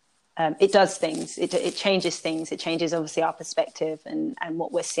 It does things. It changes things. It changes obviously our perspective and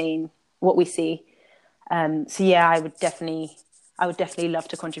what we're seeing, what we see. So yeah, I would definitely love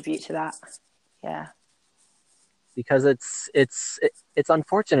to contribute to that. Yeah. Because it's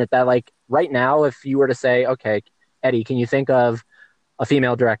unfortunate that like right now, if you were to say, okay, Eddie, can you think of a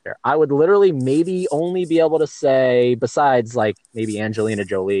female director? I would literally maybe only be able to say, besides like maybe Angelina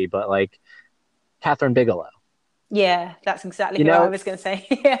Jolie, but like Catherine Bigelow. Yeah, that's exactly You who I know, was going to say.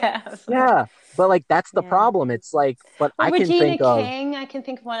 Yeah. yeah, but like that's the Yeah. problem. It's like, but Well, I can Regina think of King, I can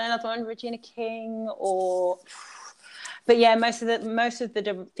think of another one, Regina King, or but yeah, most of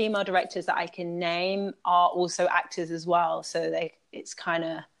the female directors that I can name are also actors as well. So it's kind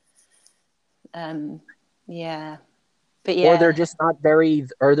of yeah, but or they're yeah, just not very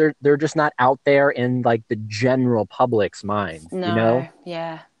or they're just not out there in like the general public's mind, you know? no,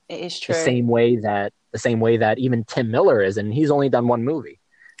 yeah, it is The true. same way that even Tim Miller is, and he's only done one movie,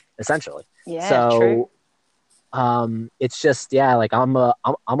 essentially. Yeah, true. So it's just yeah, like I'm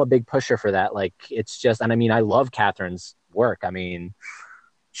a big pusher for that. Like it's just and I mean I love Catherine's work. I mean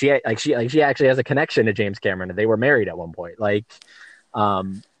she actually has a connection to James Cameron and they were married at one point. Like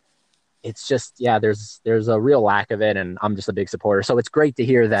um it's just yeah, there's a real lack of it and I'm just a big supporter. So it's great to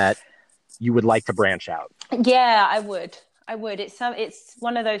hear that you would like to branch out. Yeah, I would. I would. It's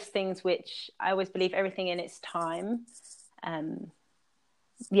one of those things which I always believe everything in its time. Um,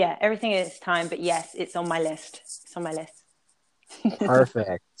 yeah, everything in its time. But yes, it's on my list. It's on my list.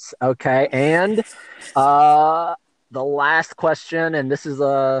 Perfect. Okay. And uh the last question, and this is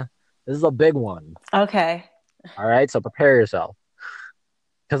a big one. Okay. All right. So prepare yourself.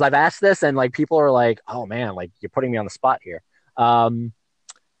 Because I've asked this and like people are like, oh man, like you're putting me on the spot here. Um,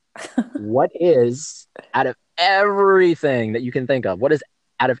 what is out of everything that you can think of, what is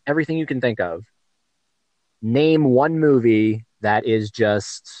out of everything you can think of, name one movie that is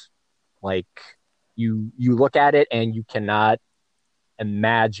just like you look at it and you cannot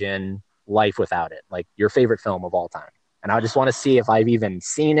imagine life without it. Like your favorite film of all time. And I just want to see if I've even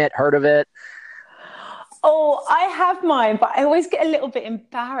seen it, heard of it. Oh, I have mine, but I always get a little bit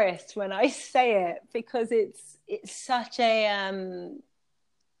embarrassed when I say it because it's such a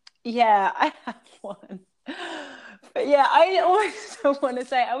yeah, I have one. But yeah, I always don't want to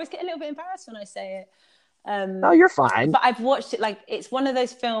say it. I always get a little bit embarrassed when I say it. No, you're fine. But I've watched it like it's one of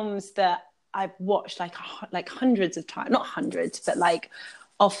those films that I've watched like hundreds of times, not hundreds, but like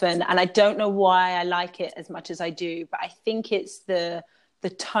often, and I don't know why I like it as much as I do, but I think it's the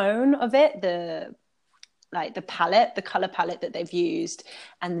tone of it, the like the palette, the color palette that they've used,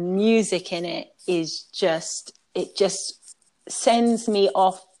 and the music in it is just it just sends me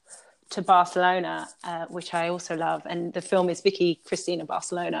off to Barcelona, which I also love, and the film is Vicky Cristina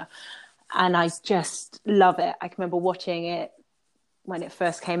Barcelona, and I just love it. I can remember watching it when it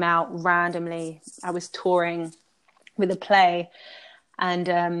first came out randomly. I was touring with a play, and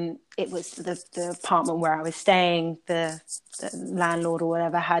it was the apartment where I was staying. The landlord or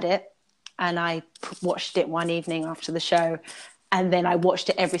whatever had it, and I watched it one evening after the show, and then I watched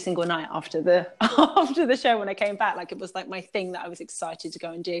it every single night after the after the show when I came back. Like it was like my thing that I was excited to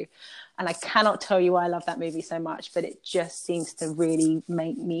go and do, and I cannot tell you why I love that movie so much, but it just seems to really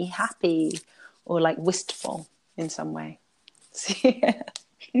make me happy or like wistful in some way. So, yeah.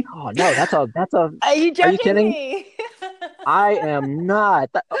 Oh no, that's a Are you are you judging kidding? me? I am not.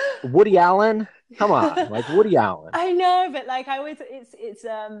 Woody Allen? Come on, like Woody Allen. I know, but like I always, it's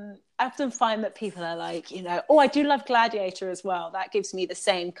I often find that people are like, oh, I do love Gladiator as well. That gives me the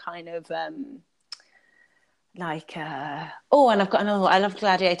same kind of like, oh, and I've got another one. I love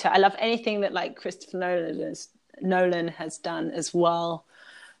Gladiator. I love anything that like Christopher Nolan has done as well.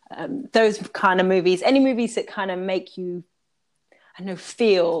 Those kind of movies, any movies that kind of make you, I know,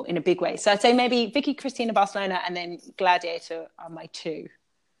 feel in a big way. So I'd say maybe Vicky Cristina Barcelona and then Gladiator are my two.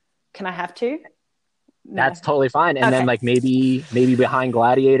 Can I have two? No. That's totally fine. And then Okay. like maybe behind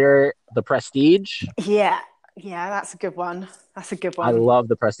Gladiator, The Prestige. Yeah, yeah, that's a good one. That's a good I one. love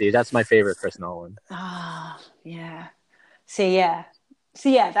The Prestige. That's my favorite Chris Nolan. Ah, yeah. So yeah. So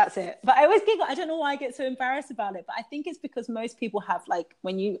yeah, that's it. But I always giggle. I don't know why I get so embarrassed about it, but I think it's because most people have like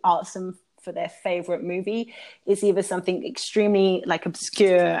when you ask them for their favorite movie, it's either something extremely like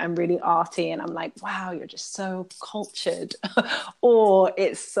obscure and really arty, and I'm like, wow, you're just so cultured, or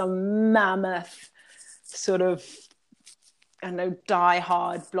it's some mammoth sort of, I don't know, die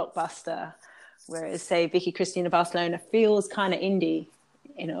hard blockbuster. Whereas say Vicky Cristina Barcelona feels kind of indie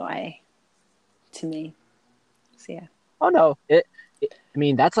in a way to me. So yeah. Oh no, I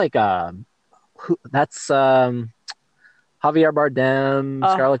mean, that's like that's Javier Bardem,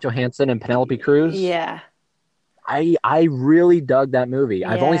 Oh, Scarlett Johansson, and Penelope Cruz. yeah. I really dug that movie.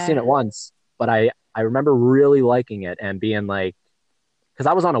 I've only seen Yeah. it once, but I remember really liking it and being like, because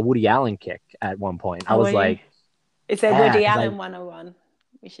I was on a Woody Allen kick at one point. I How are was you? like, Is there yeah, Woody because Allen 101?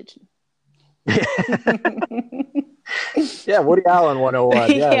 We should. yeah, Woody Allen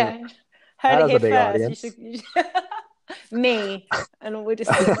 101. Yeah, Yeah. Heard that it has a here big first. audience. You should... Me. And we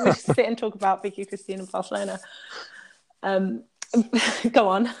just sit and talk about Vicky Cristina Barcelona. Um, go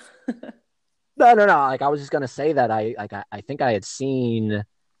on. No. Like I was just gonna say that I think I had seen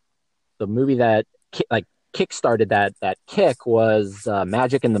the movie that like kickstarted that kick was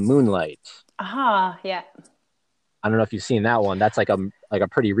Magic in the Moonlight. Aha, yeah. I don't know if you've seen that one. That's like a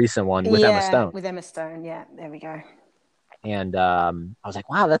pretty recent one with Emma Yeah, Stone. with Emma Stone. Yeah, there we go. And I was like,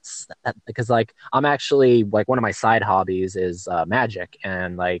 wow, that's that, because like I'm actually like one of my side hobbies is magic,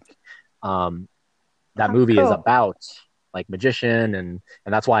 and like um, that Oh, movie is cool. about like magician, and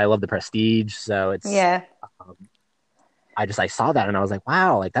that's why I love The Prestige. So it's Yeah, um, I saw that and I was like,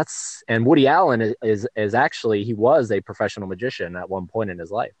 wow, like that's and Woody Allen is actually he was a professional magician at one point in his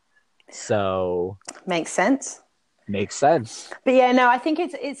life, so makes sense. makes sense. But yeah, no, I think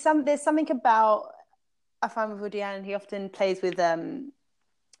it's some there's something about I find with Woody Allen, he often plays with the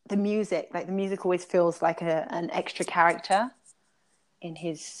music. Like the music always feels like an extra character in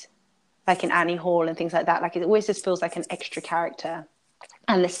his, like in Annie Hall and things like that. Like it always just feels like an extra character,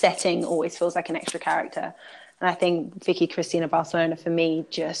 and the setting always feels like an extra character. And I think Vicky Cristina Barcelona for me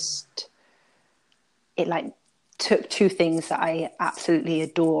just it like took two things that I absolutely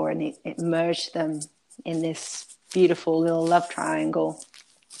adore and it merged them in this beautiful little love triangle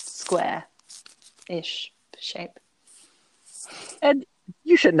square ish shape. And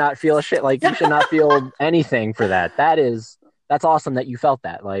you should not feel a shit. Like you should not feel anything for that. That's awesome that you felt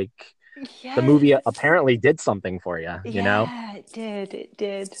that. Like the movie Yes. apparently did something for you, you know? Yeah, it did. It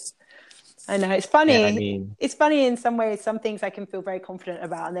did. I know. It's And I funny. mean, It's funny in some ways. Some things I can feel very confident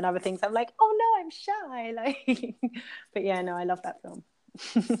about, and then other things I'm like, oh no, I'm shy. Like, but yeah, no, I love that film.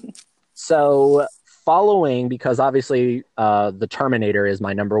 so following, because obviously the Terminator is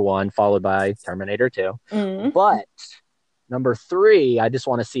my number one, followed by Terminator 2. Mm. But number three, I just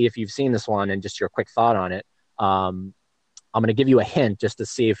want to see if you've seen this one and just your quick thought on it. I'm going to give you a hint just to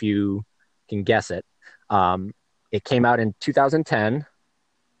see if you can guess it. It came out in 2010,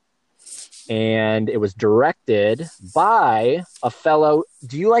 and it was directed by a fellow.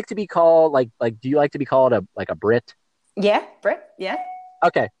 Do you like to be called like? Do you like to be called a Brit? Yeah, Brit. Yeah.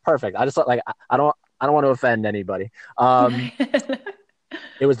 Okay, perfect. I just like I don't want to offend anybody. It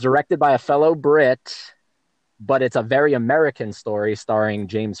was directed by a fellow Brit, but it's a very American story starring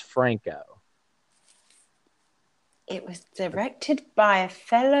James Franco. It was directed by a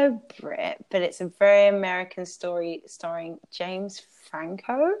fellow Brit, but it's a very American story starring James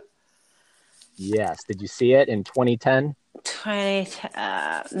Franco. Yes. Did you see it in 2010? 20.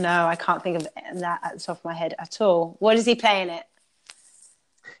 No, I can't think of that at the top of my head at all. What is he playing it?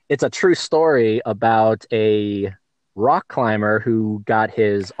 It's a true story about a rock climber who got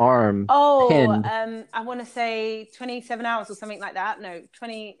his arm Oh, pinned. I want to say 27 hours or something like that. No,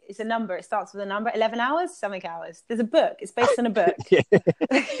 20 is a number. It starts with a number. 11 hours, something hours. There's a book. It's based on a book.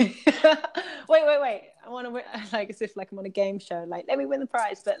 Wait. I want to like as if like I'm on a game show. Like, let me win the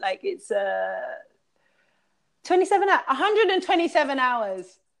prize. But like it's 127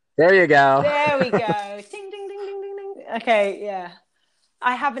 hours. There you go. There we go. Ding, ding, ding, ding, ding, ding. Okay, yeah.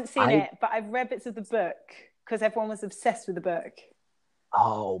 I haven't seen I it, but I've read bits of the book because everyone was obsessed with the book.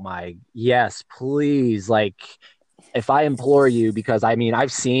 Oh my, yes, please. Like, if I implore you, because I mean,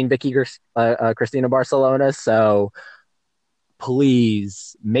 I've seen Cristina Barcelona, so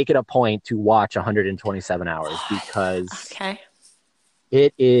please make it a point to watch 127 hours because Okay.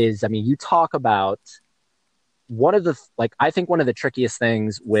 it is, I mean, you talk about one of the, like, I think one of the trickiest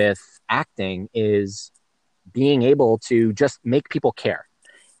things with acting is being able to just make people care.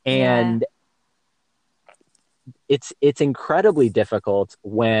 Yeah. And it's incredibly difficult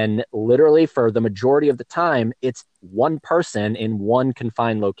when literally for the majority of the time it's one person in one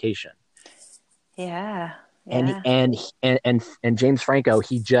confined location. Yeah. And Yeah. and James Franco,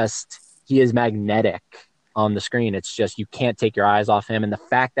 he is magnetic on the screen. It's just you can't take your eyes off him, and the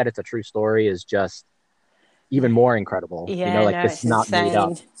fact that it's a true story is just even more incredible. You know, Yeah, like no, this is it's not made up.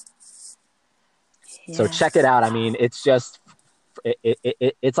 insane. So Yeah. check it out. I mean, it's just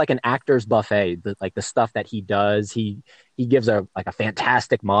it's like an actor's buffet. Like the stuff that he does, he gives a like a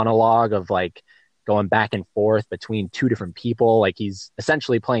fantastic monologue of like going back and forth between two different people. Like he's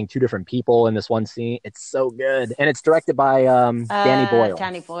essentially playing two different people in this one scene. It's so good, and it's directed by Danny Boyle.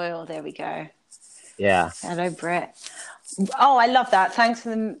 Danny Boyle, there we go. Yeah, Hello, Brett. Oh, I love that. Thanks for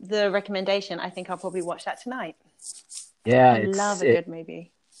the recommendation. I think I'll probably watch that tonight. yeah. I love a good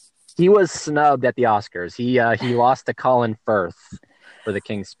movie. He was snubbed at the Oscars. He lost to Colin Firth for the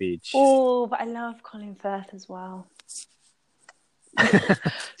King's Speech. Oh, but I love Colin Firth as well.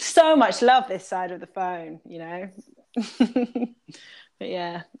 So much love this side of the phone, you know. But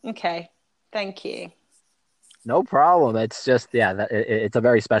yeah, okay. Thank you. No problem. It's just it's a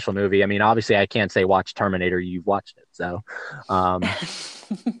very special movie. I mean, obviously, I can't say watch Terminator. You've watched it, so um,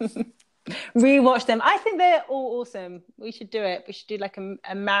 Rewatch them. I think they're all awesome. We should do it. We should do like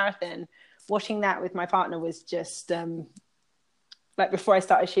a marathon. Watching that with my partner was just like before I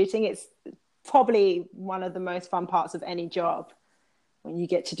started shooting. It's probably one of the most fun parts of any job when you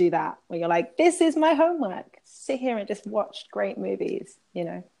get to do that, where you're like, this is my homework. Sit here and just watch great movies, you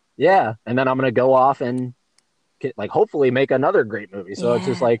know? yeah. And then I'm gonna go off and like hopefully make another great movie. So it's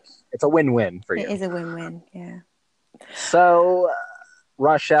just Yeah, like it's a win-win for it you. is a win-win. Yeah. So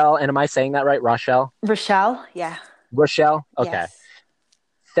Rochelle, and am I saying that right? Rochelle? Rochelle, yeah. Rochelle? Okay. Yes.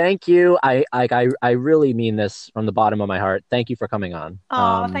 Thank you. I really mean this from the bottom of my heart. Thank you for coming on.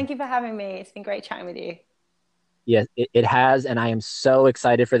 Oh, thank you for having me. It's been great chatting with you. Yeah, it has, and I am so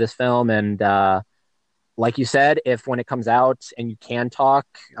excited for this film. And like you said, if when it comes out and you can talk,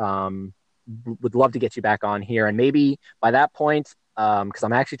 would love to get you back on here. And maybe by that point, because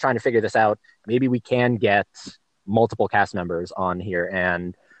I'm actually trying to figure this out, maybe we can get multiple cast members on here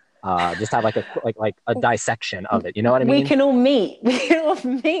and just have like a dissection of it. You know what I We mean? can all meet. We can all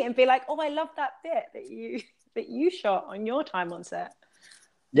meet and be like, "Oh, I love that bit that you shot on your time on set."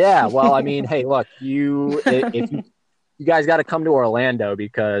 Yeah. Well, I mean, hey, look, if you guys got to come to Orlando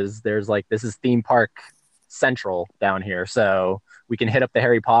because there's like this is theme park central down here, so we can hit up the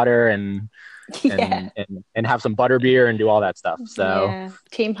Harry Potter Yeah, and have some butterbeer and do all that stuff. So yeah.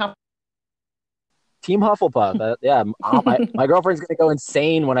 Team Huff. Team Hufflepuff, yeah, my girlfriend's gonna go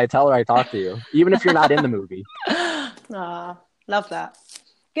insane when I tell her I talked to you, even if you're not in the movie. Ah, love that.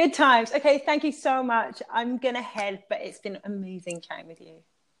 Good times. Okay, thank you so much. I'm gonna head, but it's been amazing chatting with you.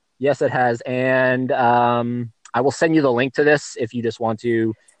 Yes, it has, and I will send you the link to this if you just want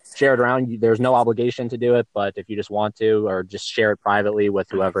to share it around. There's no obligation to do it, but if you just want to, or just share it privately with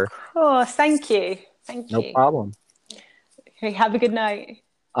whoever, Of course. Thank you. Thank no you. problem. Okay, have a good night.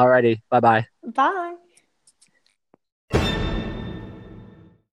 Alrighty, bye bye. Bye.